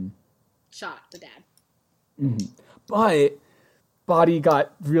shot the dad. But Body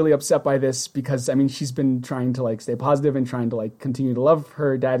got really upset by this because, I mean, she's been trying to, like, stay positive and trying to, like, continue to love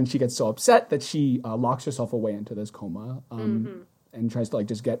her dad, and she gets so upset that she locks herself away into this coma and tries to, like,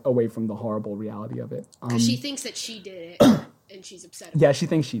 just get away from the horrible reality of it. Because she thinks that she did it, and she's upset. Yeah, she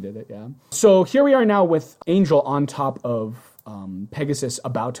thinks she did it, yeah. So here we are now with Angel on top of Pegasus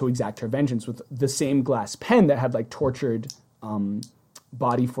about to exact her vengeance with the same glass pen that had, like, tortured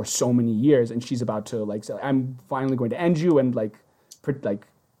Body for so many years, and she's about to, like, say, I'm finally going to end you and, like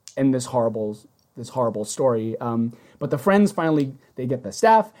end this horrible story. But the friends finally, they get the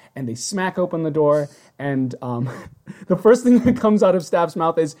staff and they smack open the door, and the first thing that comes out of Staff's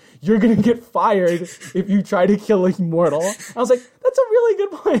mouth is, "You're gonna get fired if you try to kill a mortal." I was like, that's a really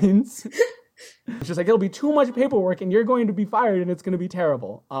good point. It's just like, it'll be too much paperwork and you're going to be fired and it's going to be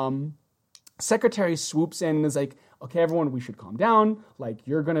terrible. Secretary swoops in and is like, "Okay, everyone, we should calm down. Like,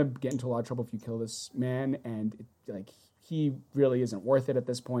 you're going to get into a lot of trouble if you kill this man, and he really isn't worth it at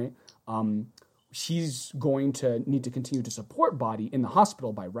this point. She's going to need to continue to support Body in the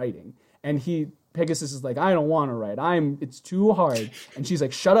hospital by writing." And Pegasus is like, "I don't want to write. It's too hard." And she's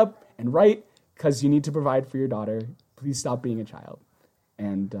like, "Shut up and write, because you need to provide for your daughter. Please stop being a child."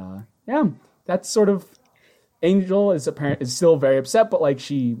 And that's sort of, Angel is still very upset, but, like,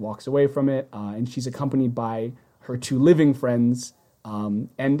 she walks away from it, and she's accompanied by her two living friends.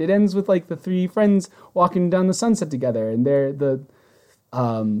 And it ends with, like, the three friends walking down the sunset together, and the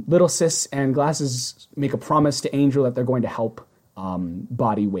Little Sis and Glasses make a promise to Angel that they're going to help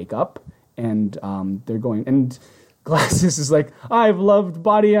Body wake up, and they're going, and Glasses is like, "I've loved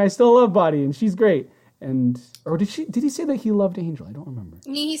Body, I still love Body, and she's great." Or did he say that he loved Angel? I don't remember.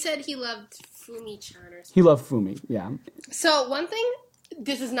 He said he loved Fumi-chan or something. He loved Fumi, yeah. So one thing,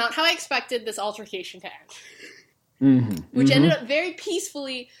 this is not how I expected this altercation to end. Which ended up very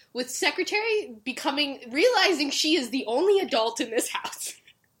peacefully with Secretary realizing she is the only adult in this house.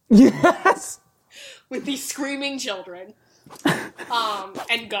 Yes! With these screaming children.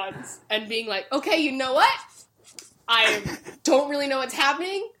 And guns. And being like, "Okay, you know what? I don't really know what's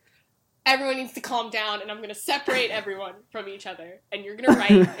happening. Everyone needs to calm down, and I'm going to separate everyone from each other. And you're going to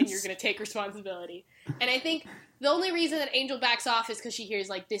write, and you're going to take responsibility." And I think the only reason that Angel backs off is because she hears,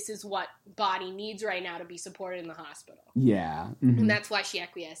 like, this is what Body needs right now to be supported in the hospital. Yeah. And that's why she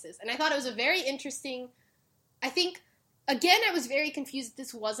acquiesces. And I thought it was a very interesting... I think, again, I was very confused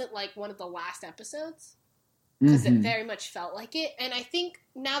this wasn't, like, one of the last episodes. Because it very much felt like it. And I think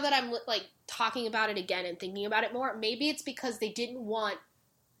now that I'm, like, talking about it again and thinking about it more, maybe it's because they didn't want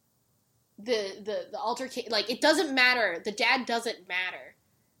the altercation... Like, it doesn't matter. The dad doesn't matter.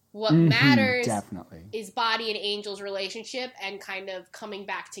 What matters is Body and Angel's relationship and kind of coming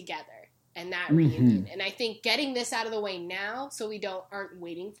back together and that reunion. And I think getting this out of the way now, so we aren't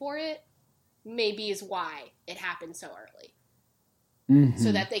waiting for it, maybe is why it happened so early.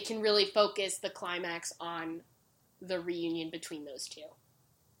 So that they can really focus the climax on the reunion between those two.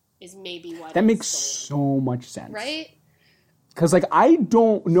 Is maybe what that makes so much sense, right? Because, like, I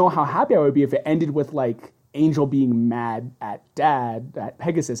don't know how happy I would be if it ended with, like, Angel being mad at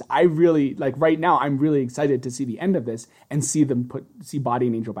Pegasus. I really, like, right now, I'm really excited to see the end of this and see Body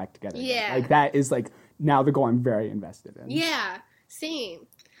and Angel back together. Yeah. Like, that is, like, now the goal I'm very invested in. Yeah, same.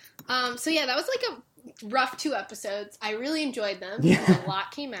 So yeah, that was, like, a rough 2 episodes. I really enjoyed them. Because a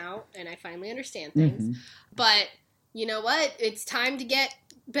lot came out, and I finally understand things. But, you know what? It's time to get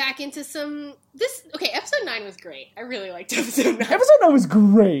back into episode 9 was great. I really liked episode 9. Episode 9 was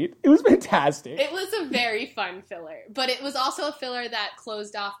great. It was fantastic. It was a very fun filler. But it was also a filler that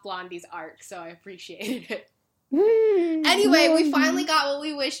closed off Blondie's arc, so I appreciated it. Anyway, we finally got what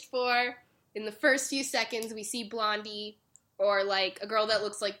we wished for. In the first few seconds, we see Blondie, or, like, a girl that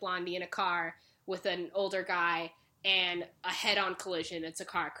looks like Blondie in a car with an older guy, and a head-on collision. It's a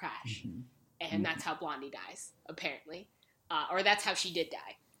car crash. And that's how Blondie dies, apparently. Or that's how she did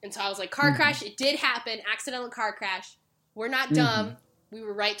die. And so I was like, car crash, it did happen. Accidental car crash. We're not dumb. We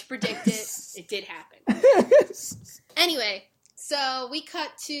were right to predict it. It did happen. Anyway, so we cut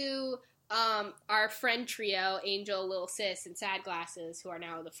to our friend trio, Angel, Little Sis, and Sad Glasses, who are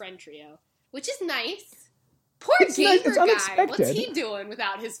now the friend trio, which is nice. Poor gamer guy. What's he doing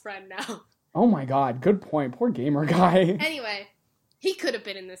without his friend now? Oh my god, good point. Poor gamer guy. Anyway, he could have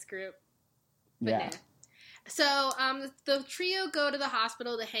been in this group. But nah. So, the trio go to the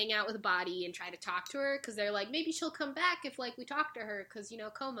hospital to hang out with Body and try to talk to her, because they're like, maybe she'll come back if, like, we talk to her, because, you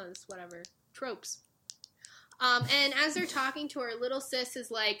know, comas, whatever, tropes. And as they're talking to her, little sis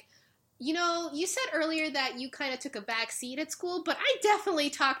is like, you know, you said earlier that you kind of took a back seat at school, but I definitely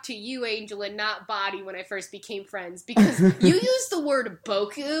talked to you, Angel, and not Body when I first became friends, because you used the word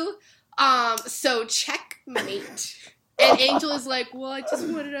boku, so checkmate. And Angel is like, well, I just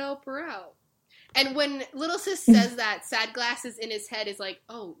wanted to help her out. And when little sis says that, Sad Glasses in his head is like,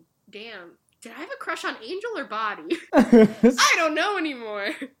 oh, damn. Did I have a crush on Angel or Body? I don't know anymore.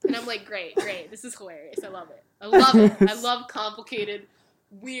 And I'm like, great. This is hilarious. I love it. I love complicated,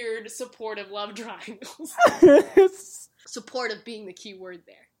 weird, supportive love triangles. Supportive being the key word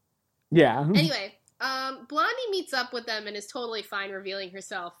there. Yeah. Anyway, Blondie meets up with them and is totally fine revealing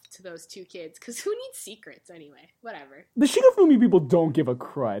herself to those two kids. Because who needs secrets anyway? Whatever. The Shigafumi people don't give a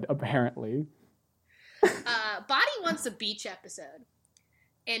crud, apparently. Body wants a beach episode.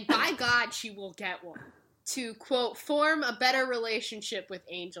 And by God, she will get one. To, quote, form a better relationship with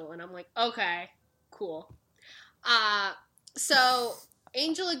Angel. And I'm like, okay, cool. So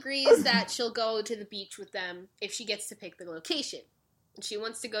Angel agrees that she'll go to the beach with them if she gets to pick the location. She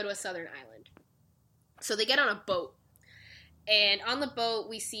wants to go to a southern island. So they get on a boat. And on the boat,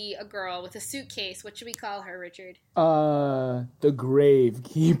 we see a girl with a suitcase. What should we call her, Richard? The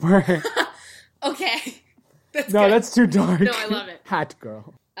Gravekeeper. Okay. That's too dark. No, I love it. Hat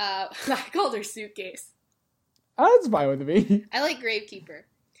girl. I called her Suitcase. Oh, that's fine with me. I like Gravekeeper.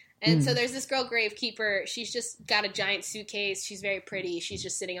 And so there's this girl, Gravekeeper. She's just got a giant suitcase. She's very pretty. She's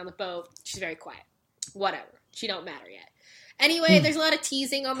just sitting on the boat. She's very quiet. Whatever. She don't matter yet. Anyway, there's a lot of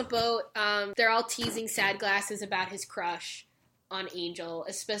teasing on the boat. They're all teasing Sad Glasses about his crush on Angel,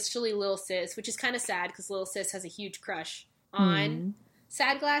 especially Lil Sis, which is kind of sad because Lil Sis has a huge crush on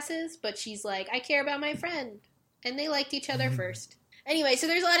Sad Glasses, but she's like, I care about my friend. And they liked each other first. Anyway, so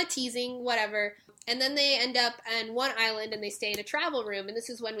there's a lot of teasing, whatever. And then they end up on one island and they stay in a travel room. And this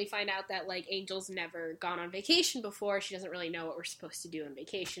is when we find out that, like, Angel's never gone on vacation before. She doesn't really know what we're supposed to do on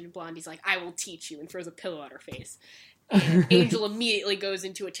vacation. Blondie's like, I will teach you, and throws a pillow at her face. And Angel immediately goes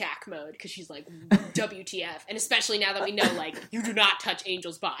into attack mode because she's like, WTF. And especially now that we know, like, you do not touch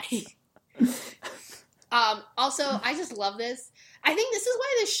Angel's body. Also, I just love this. I think this is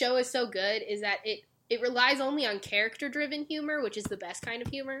why this show is so good, is that it relies only on character-driven humor, which is the best kind of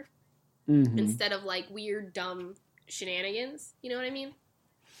humor, instead of, like, weird, dumb shenanigans. You know what I mean?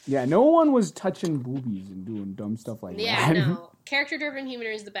 Yeah, no one was touching boobies and doing dumb stuff like that. Yeah, no. Character-driven humor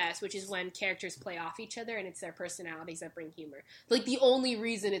is the best, which is when characters play off each other and it's their personalities that bring humor. Like, the only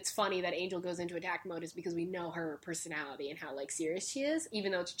reason it's funny that Angel goes into attack mode is because we know her personality and how, like, serious she is,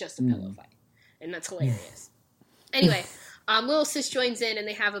 even though it's just a pillow fight. And that's hilarious. Anyway, Little Sis joins in and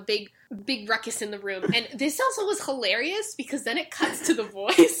they have a big ruckus in the room. And this also was hilarious because then it cuts to the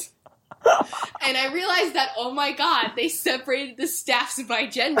voice. And I realized that, oh my god, they separated the staffs by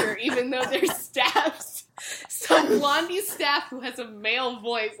gender, even though they're staffs. So Blondie's staff, who has a male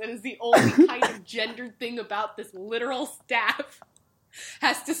voice and is the only kind of gendered thing about this literal staff,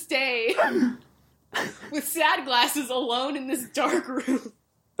 has to stay with Sad Glasses alone in this dark room.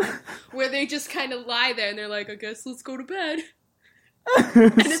 Where they just kind of lie there and they're like, I guess let's go to bed.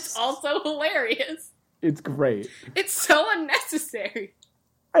 And it's also hilarious. It's great. It's so unnecessary.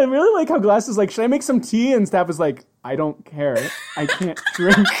 I really like how Glass is like, should I make some tea? And Staff is like, I don't care. I can't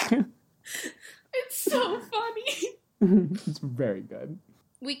drink. It's so funny. It's very good.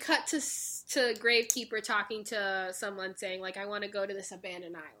 We cut to Gravekeeper talking to someone saying, like, I want to go to this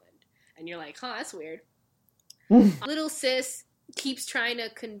abandoned island. And you're like, huh, that's weird. Little Sis keeps trying to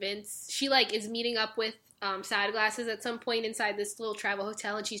convince, she, like, is meeting up with Sad Glasses at some point inside this little travel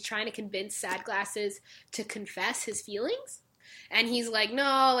hotel, and she's trying to convince Sad Glasses to confess his feelings. And he's like,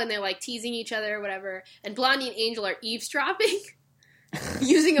 no, and they're, like, teasing each other or whatever. And Blondie and Angel are eavesdropping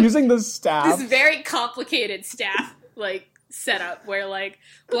using the staff. This very complicated staff, like, setup where, like,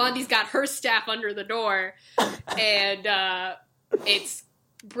 Blondie's got her staff under the door, and it's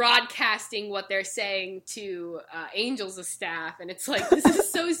broadcasting what they're saying to Angel's staff, and it's like, this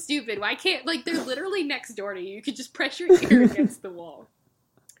is so stupid. Why can't, like, they're literally next door to you. You could just press your ear against the wall.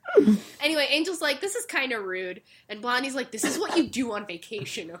 Anyway, Angel's like, this is kind of rude, and Blondie's like, this is what you do on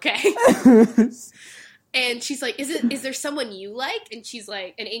vacation, okay? And she's like, is there someone you like? And she's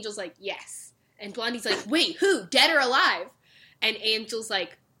like, and Angel's like, yes. And Blondie's like, wait, who? Dead or alive? And Angel's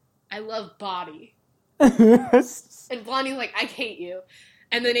like, I love Body. And Blondie's like, I hate you.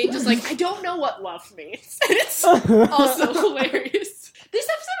 And then Angel's like, I don't know what love means. And it's also hilarious. This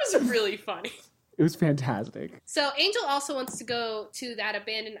episode was really funny. It was fantastic. So Angel also wants to go to that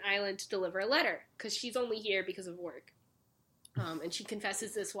abandoned island to deliver a letter, because she's only here because of work. And she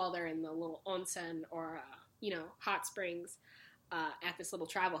confesses this while they're in the little onsen or, hot springs at this little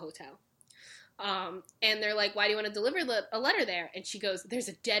travel hotel. And they're like, why do you want to deliver a letter there? And she goes, there's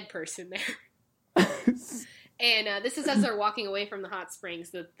a dead person there. And this is as they're walking away from the hot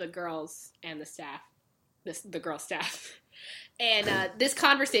springs, the girls and the staff, the girl staff. And this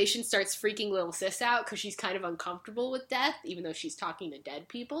conversation starts freaking little sis out because she's kind of uncomfortable with death, even though she's talking to dead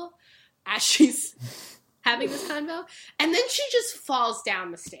people as she's having this convo. And then she just falls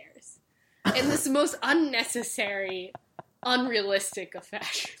down the stairs in this most unnecessary, unrealistic of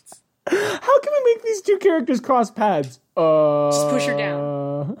fashions. How can we make these two characters cross paths? Just push her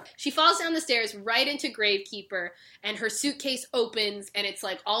down. She falls down the stairs right into Gravekeeper, and her suitcase opens, and it's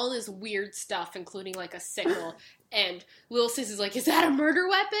like all this weird stuff, including like a sickle. And Lil Sis is like, is that a murder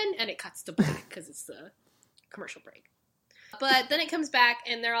weapon? And it cuts to black because it's the commercial break. But then it comes back,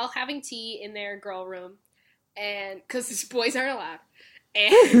 and they're all having tea in their girl room, and because these boys aren't allowed.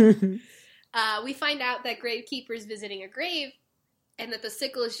 And we find out that Gravekeeper is visiting a grave, and that the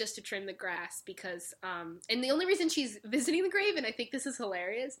sickle is just to trim the grass because, and the only reason she's visiting the grave, and I think this is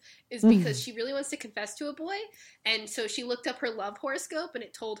hilarious, is because she really wants to confess to a boy, and so she looked up her love horoscope, and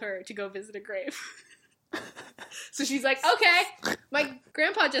it told her to go visit a grave. So she's like, okay, my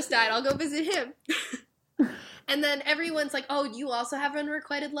grandpa just died, I'll go visit him. And then everyone's like, oh, you also have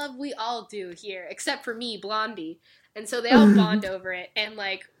unrequited love? We all do here, except for me, Blondie. And so they all bond over it, and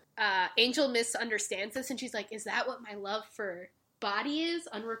like, Angel misunderstands this, and she's like, is that what my love for body is,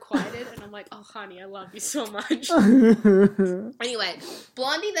 unrequited? And I'm like, oh honey, I love you so much. Anyway,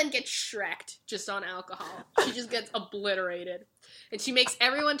 Blondie then gets shreked just on alcohol. She just gets obliterated, and she makes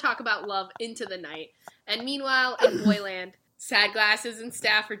everyone talk about love into the night. And meanwhile, in Boyland, Sad Glasses and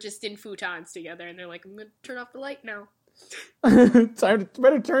Staff are just in futons together, and they're like, I'm gonna turn off the light now.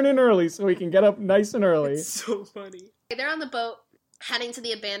 Better turn in early so we can get up nice and early. It's so funny. They're on the boat heading to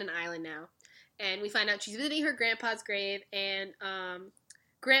the abandoned island now. And we find out she's visiting her grandpa's grave, and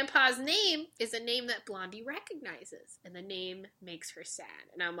grandpa's name is a name that Blondie recognizes, and the name makes her sad.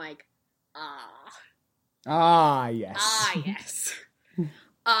 And I'm like, ah. Ah, yes. Ah, yes.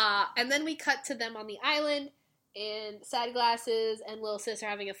 And then we cut to them on the island, and Sad Glasses and Lil Sis are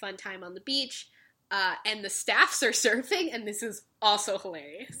having a fun time on the beach, and the staffs are surfing, and this is also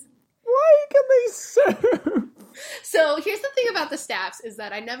hilarious. Why can they surf? So here's the thing about the staffs, is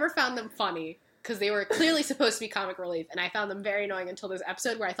that I never found them funny, because they were clearly supposed to be comic relief, and I found them very annoying until this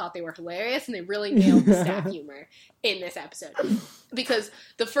episode where I thought they were hilarious, and they really nailed the staff humor in this episode. Because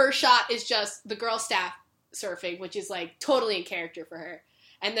the first shot is just the girl staff surfing, which is, like, totally in character for her.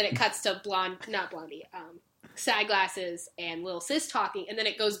 And then it cuts to Sad Glasses and Lil Sis talking, and then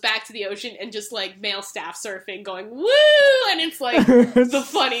it goes back to the ocean and just, like, male staff surfing going, woo! And it's, like, the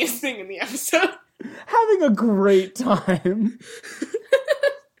funniest thing in the episode. Having a great time.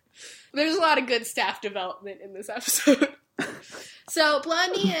 There's a lot of good staff development in this episode. So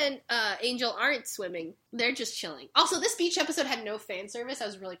Blondie and Angel aren't swimming. They're just chilling. Also, this beach episode had no fan service. I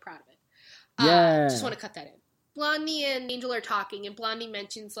was really proud of it. Yeah. Just want to cut that in. Blondie and Angel are talking, and Blondie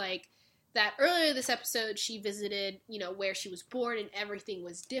mentions, like, that earlier this episode she visited, you know, where she was born, and everything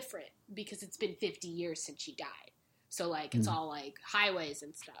was different because it's been 50 years since she died. So, like, it's all, like, highways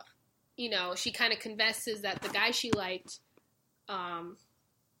and stuff. You know, she kind of confesses that the guy she liked,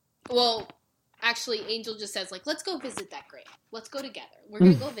 well, actually, Angel just says, like, let's go visit that grave. Let's go together. We're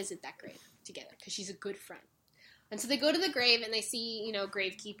going to go visit that grave together because she's a good friend. And so they go to the grave, and they see, you know,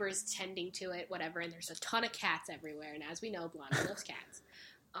 gravekeepers tending to it, whatever, and there's a ton of cats everywhere. And as we know, Blondie loves cats.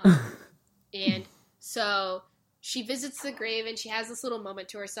 And so she visits the grave, and she has this little moment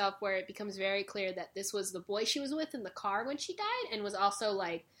to herself where it becomes very clear that this was the boy she was with in the car when she died, and was also,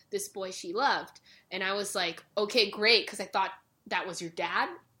 like, this boy she loved. And I was like, okay, great, because I thought that was your dad,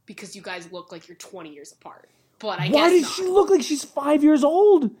 because you guys look like you're 20 years apart. But I guess Why does not. she look like she's 5 years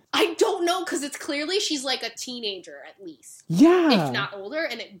old? I don't know, because it's clearly she's like a teenager, at least. Yeah. If not older,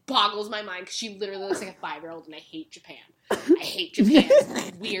 and it boggles my mind, because she literally looks like a 5-year-old, and I hate Japan. I hate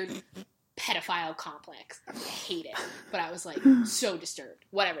Japan's weird pedophile complex. I hate it. But I was, like, so disturbed.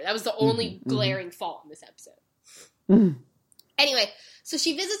 Whatever. That was the only glaring fault in this episode. Anyway, so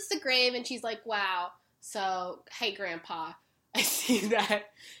she visits the grave, and she's like, wow, so, hey, Grandpa, I see that,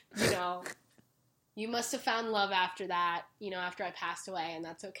 you know, you must have found love after that, you know, after I passed away, and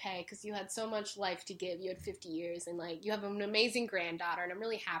that's okay, because you had so much life to give. You had 50 years, and, like, you have an amazing granddaughter, and I'm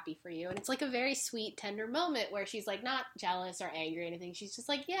really happy for you. And it's, like, a very sweet, tender moment where she's, like, not jealous or angry or anything. She's just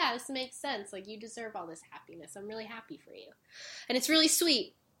like, yeah, this makes sense. Like, you deserve all this happiness. I'm really happy for you. And it's really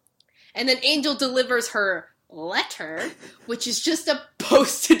sweet. And then Angel delivers her letter, which is just a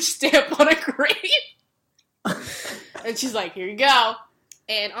postage stamp on a grave. And she's like, here you go.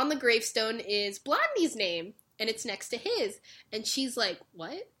 And on the gravestone is Blondie's name, and it's next to his. And she's like,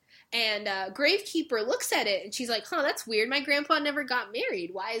 what? And Gravekeeper looks at it, and she's like, "Huh, that's weird. My grandpa never got married.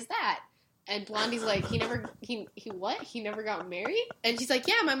 Why is that?" And Blondie's like, he what? He never got married? And she's like,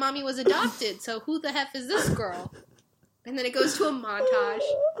 "Yeah, my mommy was adopted. So who the heck is this girl?" And then it goes to a montage.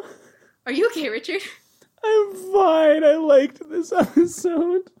 Are you okay, Richard? I'm fine. I liked this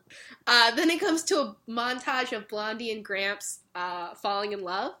episode. Then it comes to a montage of Blondie and Gramps falling in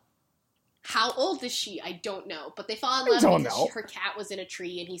love. How old is she? I don't know. But they fall in love because her cat was in a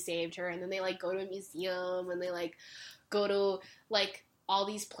tree and he saved her. And then they, like, go to a museum and they, like, go to, like, all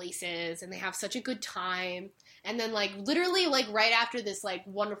these places and they have such a good time. And then, like, literally, like, right after this, like,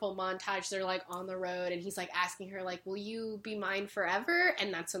 wonderful montage, they're, like, on the road and he's, like, asking her, like, will you be mine forever?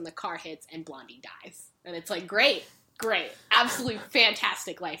 And that's when the car hits and Blondie dies. And it's, like, great. Absolute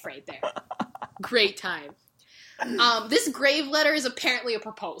fantastic life right there. Great time. This grave letter is apparently a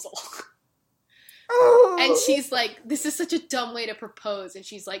proposal. And she's like, this is such a dumb way to propose. And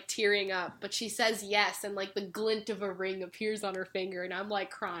she's like tearing up. But she says yes. And like the glint of a ring appears on her finger. And I'm like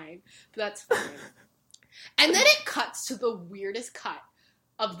crying. But that's fine. And then it cuts to the weirdest cut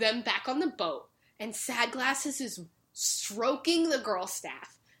of them back on the boat. And Sad Glasses is stroking the girl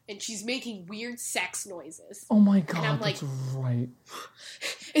staff. And she's making weird sex noises. Oh my god, and I'm that's like, right.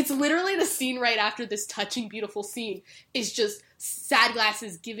 It's literally the scene right after this touching, beautiful scene is just Sad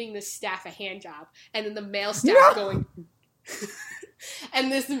Glasses giving the staff a hand job, and then the male staff going, and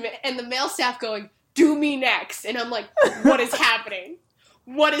the male staff going, "Do me next," and I'm like, what is happening?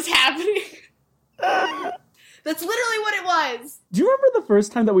 What is happening? That's literally what it was. Do you remember the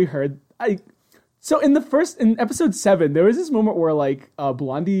first time that we heard? So in episode 7, there was this moment where like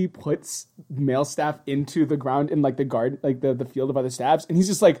Blondie puts male staff into the ground in like the garden, like the field of other staffs, and he's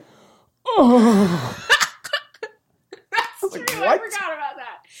just like, oh. That's true. Like, I forgot about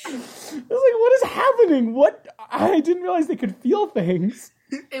that. I was like, what is happening? What? I didn't realize they could feel things.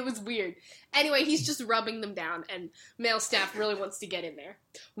 It was weird. Anyway, he's just rubbing them down, and male staff really wants to get in there.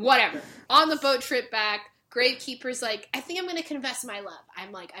 Whatever. On the boat trip back, Gravekeeper's like, I think I'm going to confess my love.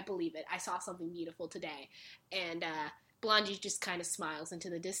 I'm like, I believe it. I saw something beautiful today. And Blondie just kind of smiles into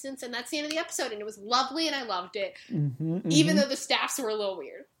the distance, and that's the end of the episode, and it was lovely, and I loved it, even though the staffs were a little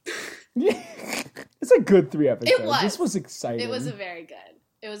weird. Yeah. It's a good 3 episodes. It was. This was exciting. It was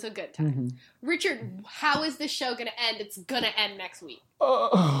it was a good time. Richard, how is this show going to end? It's going to end next week.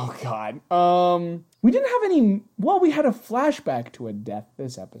 Oh, God. We didn't have any... Well, we had a flashback to a death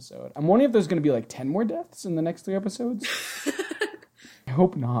this episode. I'm wondering if there's going to be, like, 10 more deaths in the next 3 episodes. I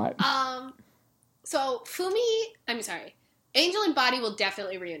hope not. So, Angel and Body will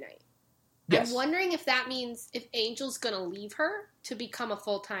definitely reunite. Yes. I'm wondering if that means if Angel's going to leave her to become a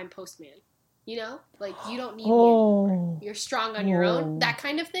full-time postman. You know? Like, you don't need me anymore. You're strong on your own. That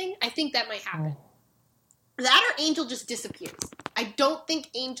kind of thing. I think that might happen. That or Angel just disappears. I don't think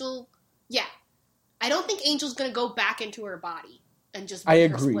Angel's going to go back into her body and just be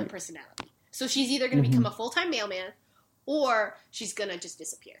her split personality. So she's either going to become a full-time mailman or she's going to just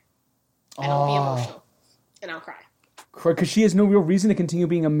disappear. And I'll be emotional. And I'll cry. Because she has no real reason to continue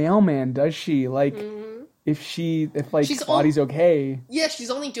being a mailman, does she? Like, if Body's okay. Yeah,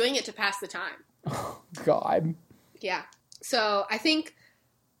 she's only doing it to pass the time. Oh, God. Yeah. So I think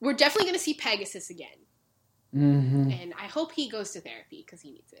we're definitely going to see Pegasus again. And I hope he goes to therapy because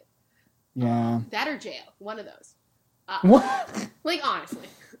he needs it. Yeah. That or jail. One of those. What? Like, honestly.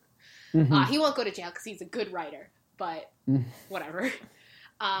 He won't go to jail because he's a good writer. But whatever.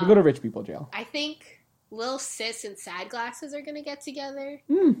 We'll go to rich people jail. I think Lil Sis and Sad Glasses are going to get together.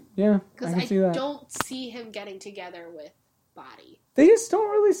 Yeah, because I don't see him getting together with Body. They just don't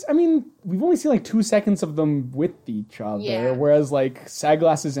really... I mean, we've only seen like 2 seconds of them with each other, whereas like Sad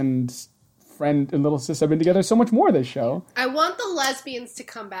Glasses and Friend and Little Sis have been together so much more this show. I want the lesbians to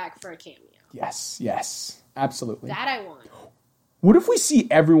come back for a cameo. Yes, absolutely. That I want. What if we see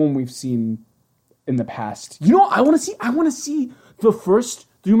everyone we've seen in the past? You know, I want to see the first...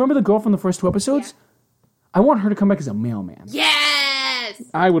 Do you remember the girl from the first 2 episodes? Yeah. I want her to come back as a mailman. Yes!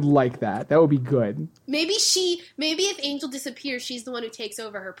 I would like that. That would be good. Maybe if Angel disappears, she's the one who takes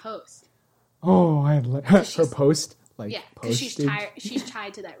over her post. Oh, I'd like her post. Like, yeah, because she's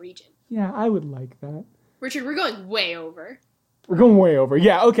tied to that region. Yeah, I would like that. Richard, we're going way over. We're going way over.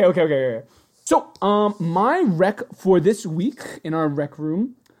 Yeah, okay. So, my rec for this week in our rec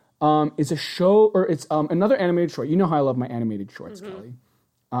room is a show, or it's another animated short. You know how I love my animated shorts, Kelly.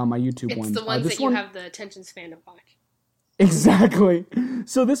 My YouTube ones. It's the ones that you have the attention span to watch. Exactly.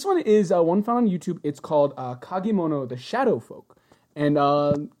 So this one is one found on YouTube. It's called Kagemono, the Shadow Folk. And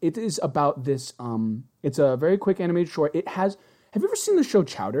it is about this... it's a very quick animated short. It has... Have you ever seen the show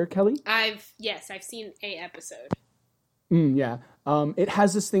Chowder, Kelly? I've seen a episode. Yeah. It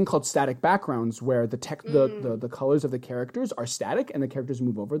has this thing called static backgrounds where the colors of the characters are static and the characters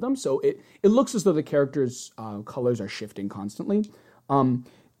move over them. So it looks as though the characters' colors are shifting constantly.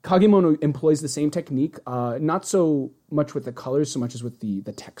 Kagemono employs the same technique, not so much with the colors so much as with the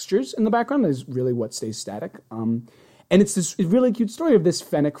textures in the background is really what stays static. And it's this really cute story of this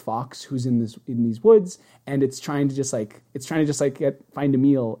fennec fox who's in these woods, and it's trying to just find a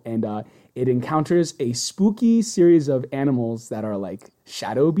meal, and it encounters a spooky series of animals that are like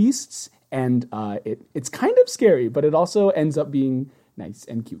shadow beasts, and it's kind of scary, but it also ends up being nice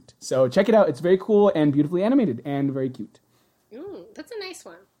and cute. So check it out; it's very cool and beautifully animated and very cute. Ooh, that's a nice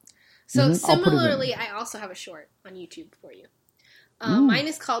one. So similarly, I also have a short on YouTube for you. Mine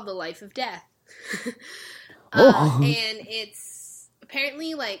is called The Life of Death. And it's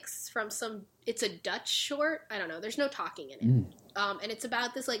apparently like it's a Dutch short. I don't know. There's no talking in it. And it's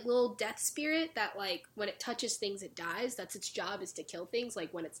about this like little death spirit that like when it touches things, it dies. That's its job, is to kill things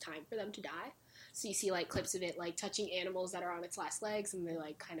like when it's time for them to die. So you see like clips of it like touching animals that are on its last legs, and they're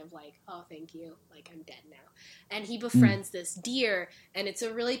like kind of like, oh, thank you, like I'm dead now. And he befriends this deer, and it's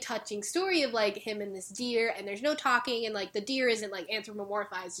a really touching story of like him and this deer, and there's no talking, and like the deer isn't like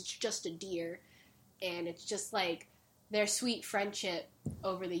anthropomorphized, it's just a deer. And it's just like their sweet friendship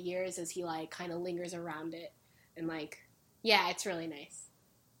over the years as he like kind of lingers around it. And like, yeah, it's really nice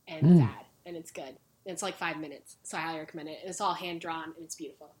and sad, and it's good. And it's like 5 minutes, so I highly recommend it. And it's all hand drawn, and it's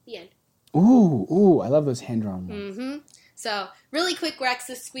beautiful. The end. Ooh, I love those hand drawn ones. Mm-hmm. So really quick Rex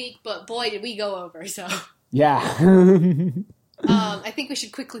this week, but boy, did we go over. So yeah. I think we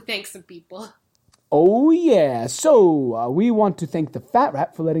should quickly thank some people. Oh, yeah. So, we want to thank the Fat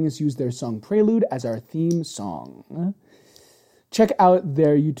Rat for letting us use their song Prelude as our theme song. Check out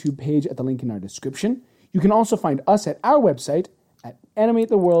their YouTube page at the link in our description. You can also find us at our website at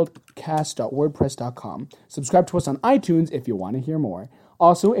animatetheworldcast.wordpress.com. Subscribe to us on iTunes if you want to hear more.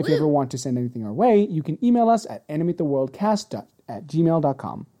 Also, if you ever want to send anything our way, you can email us at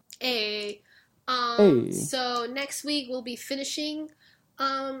animatetheworldcast@gmail.com. Hey. So, next week we'll be finishing...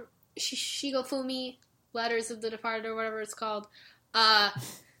 Shigofumi, Letters of the Departed, or whatever it's called. I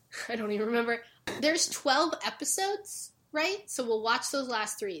don't even remember. There's 12 episodes, right? So we'll watch those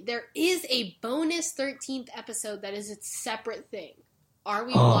last 3. There is a bonus 13th episode that is its separate thing. Are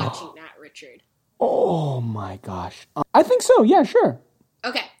we watching that, Richard? Oh my gosh. I think so, yeah, sure.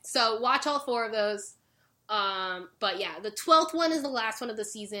 Okay, so watch all 4 of those. But yeah, the 12th one is the last one of the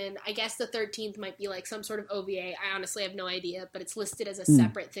season. I guess the 13th might be like some sort of OVA. I honestly have no idea, but it's listed as a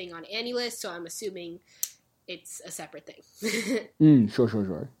separate thing on AniList, so I'm assuming it's a separate thing.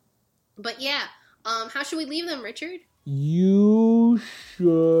 Sure. But yeah, how should we leave them, Richard? You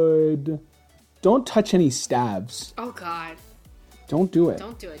should... Don't touch any stabs. Oh, God. Don't do it.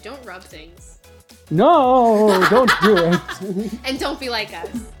 Don't do it. Don't rub things. No, don't do it. And don't be like us.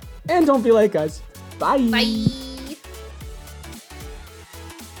 And don't be like us. Bye. Bye.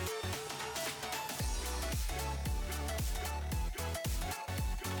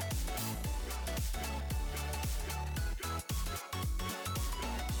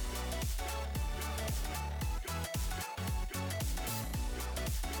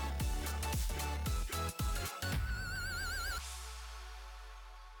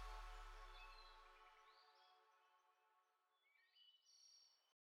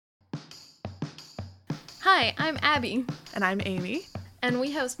 Hi, I'm Abby. And I'm Amy. And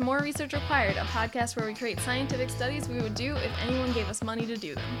we host More Research Required, a podcast where we create scientific studies we would do if anyone gave us money to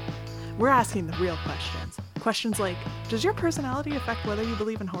do them. We're asking the real questions. Questions like, does your personality affect whether you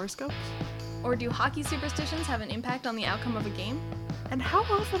believe in horoscopes? Or do hockey superstitions have an impact on the outcome of a game? And how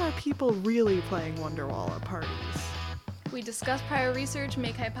often are people really playing Wonderwall at parties? We discuss prior research,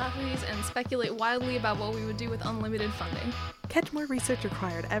 make hypotheses, and speculate wildly about what we would do with unlimited funding. Catch More Research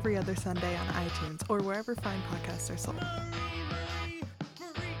Required every other Sunday on iTunes or wherever fine podcasts are sold.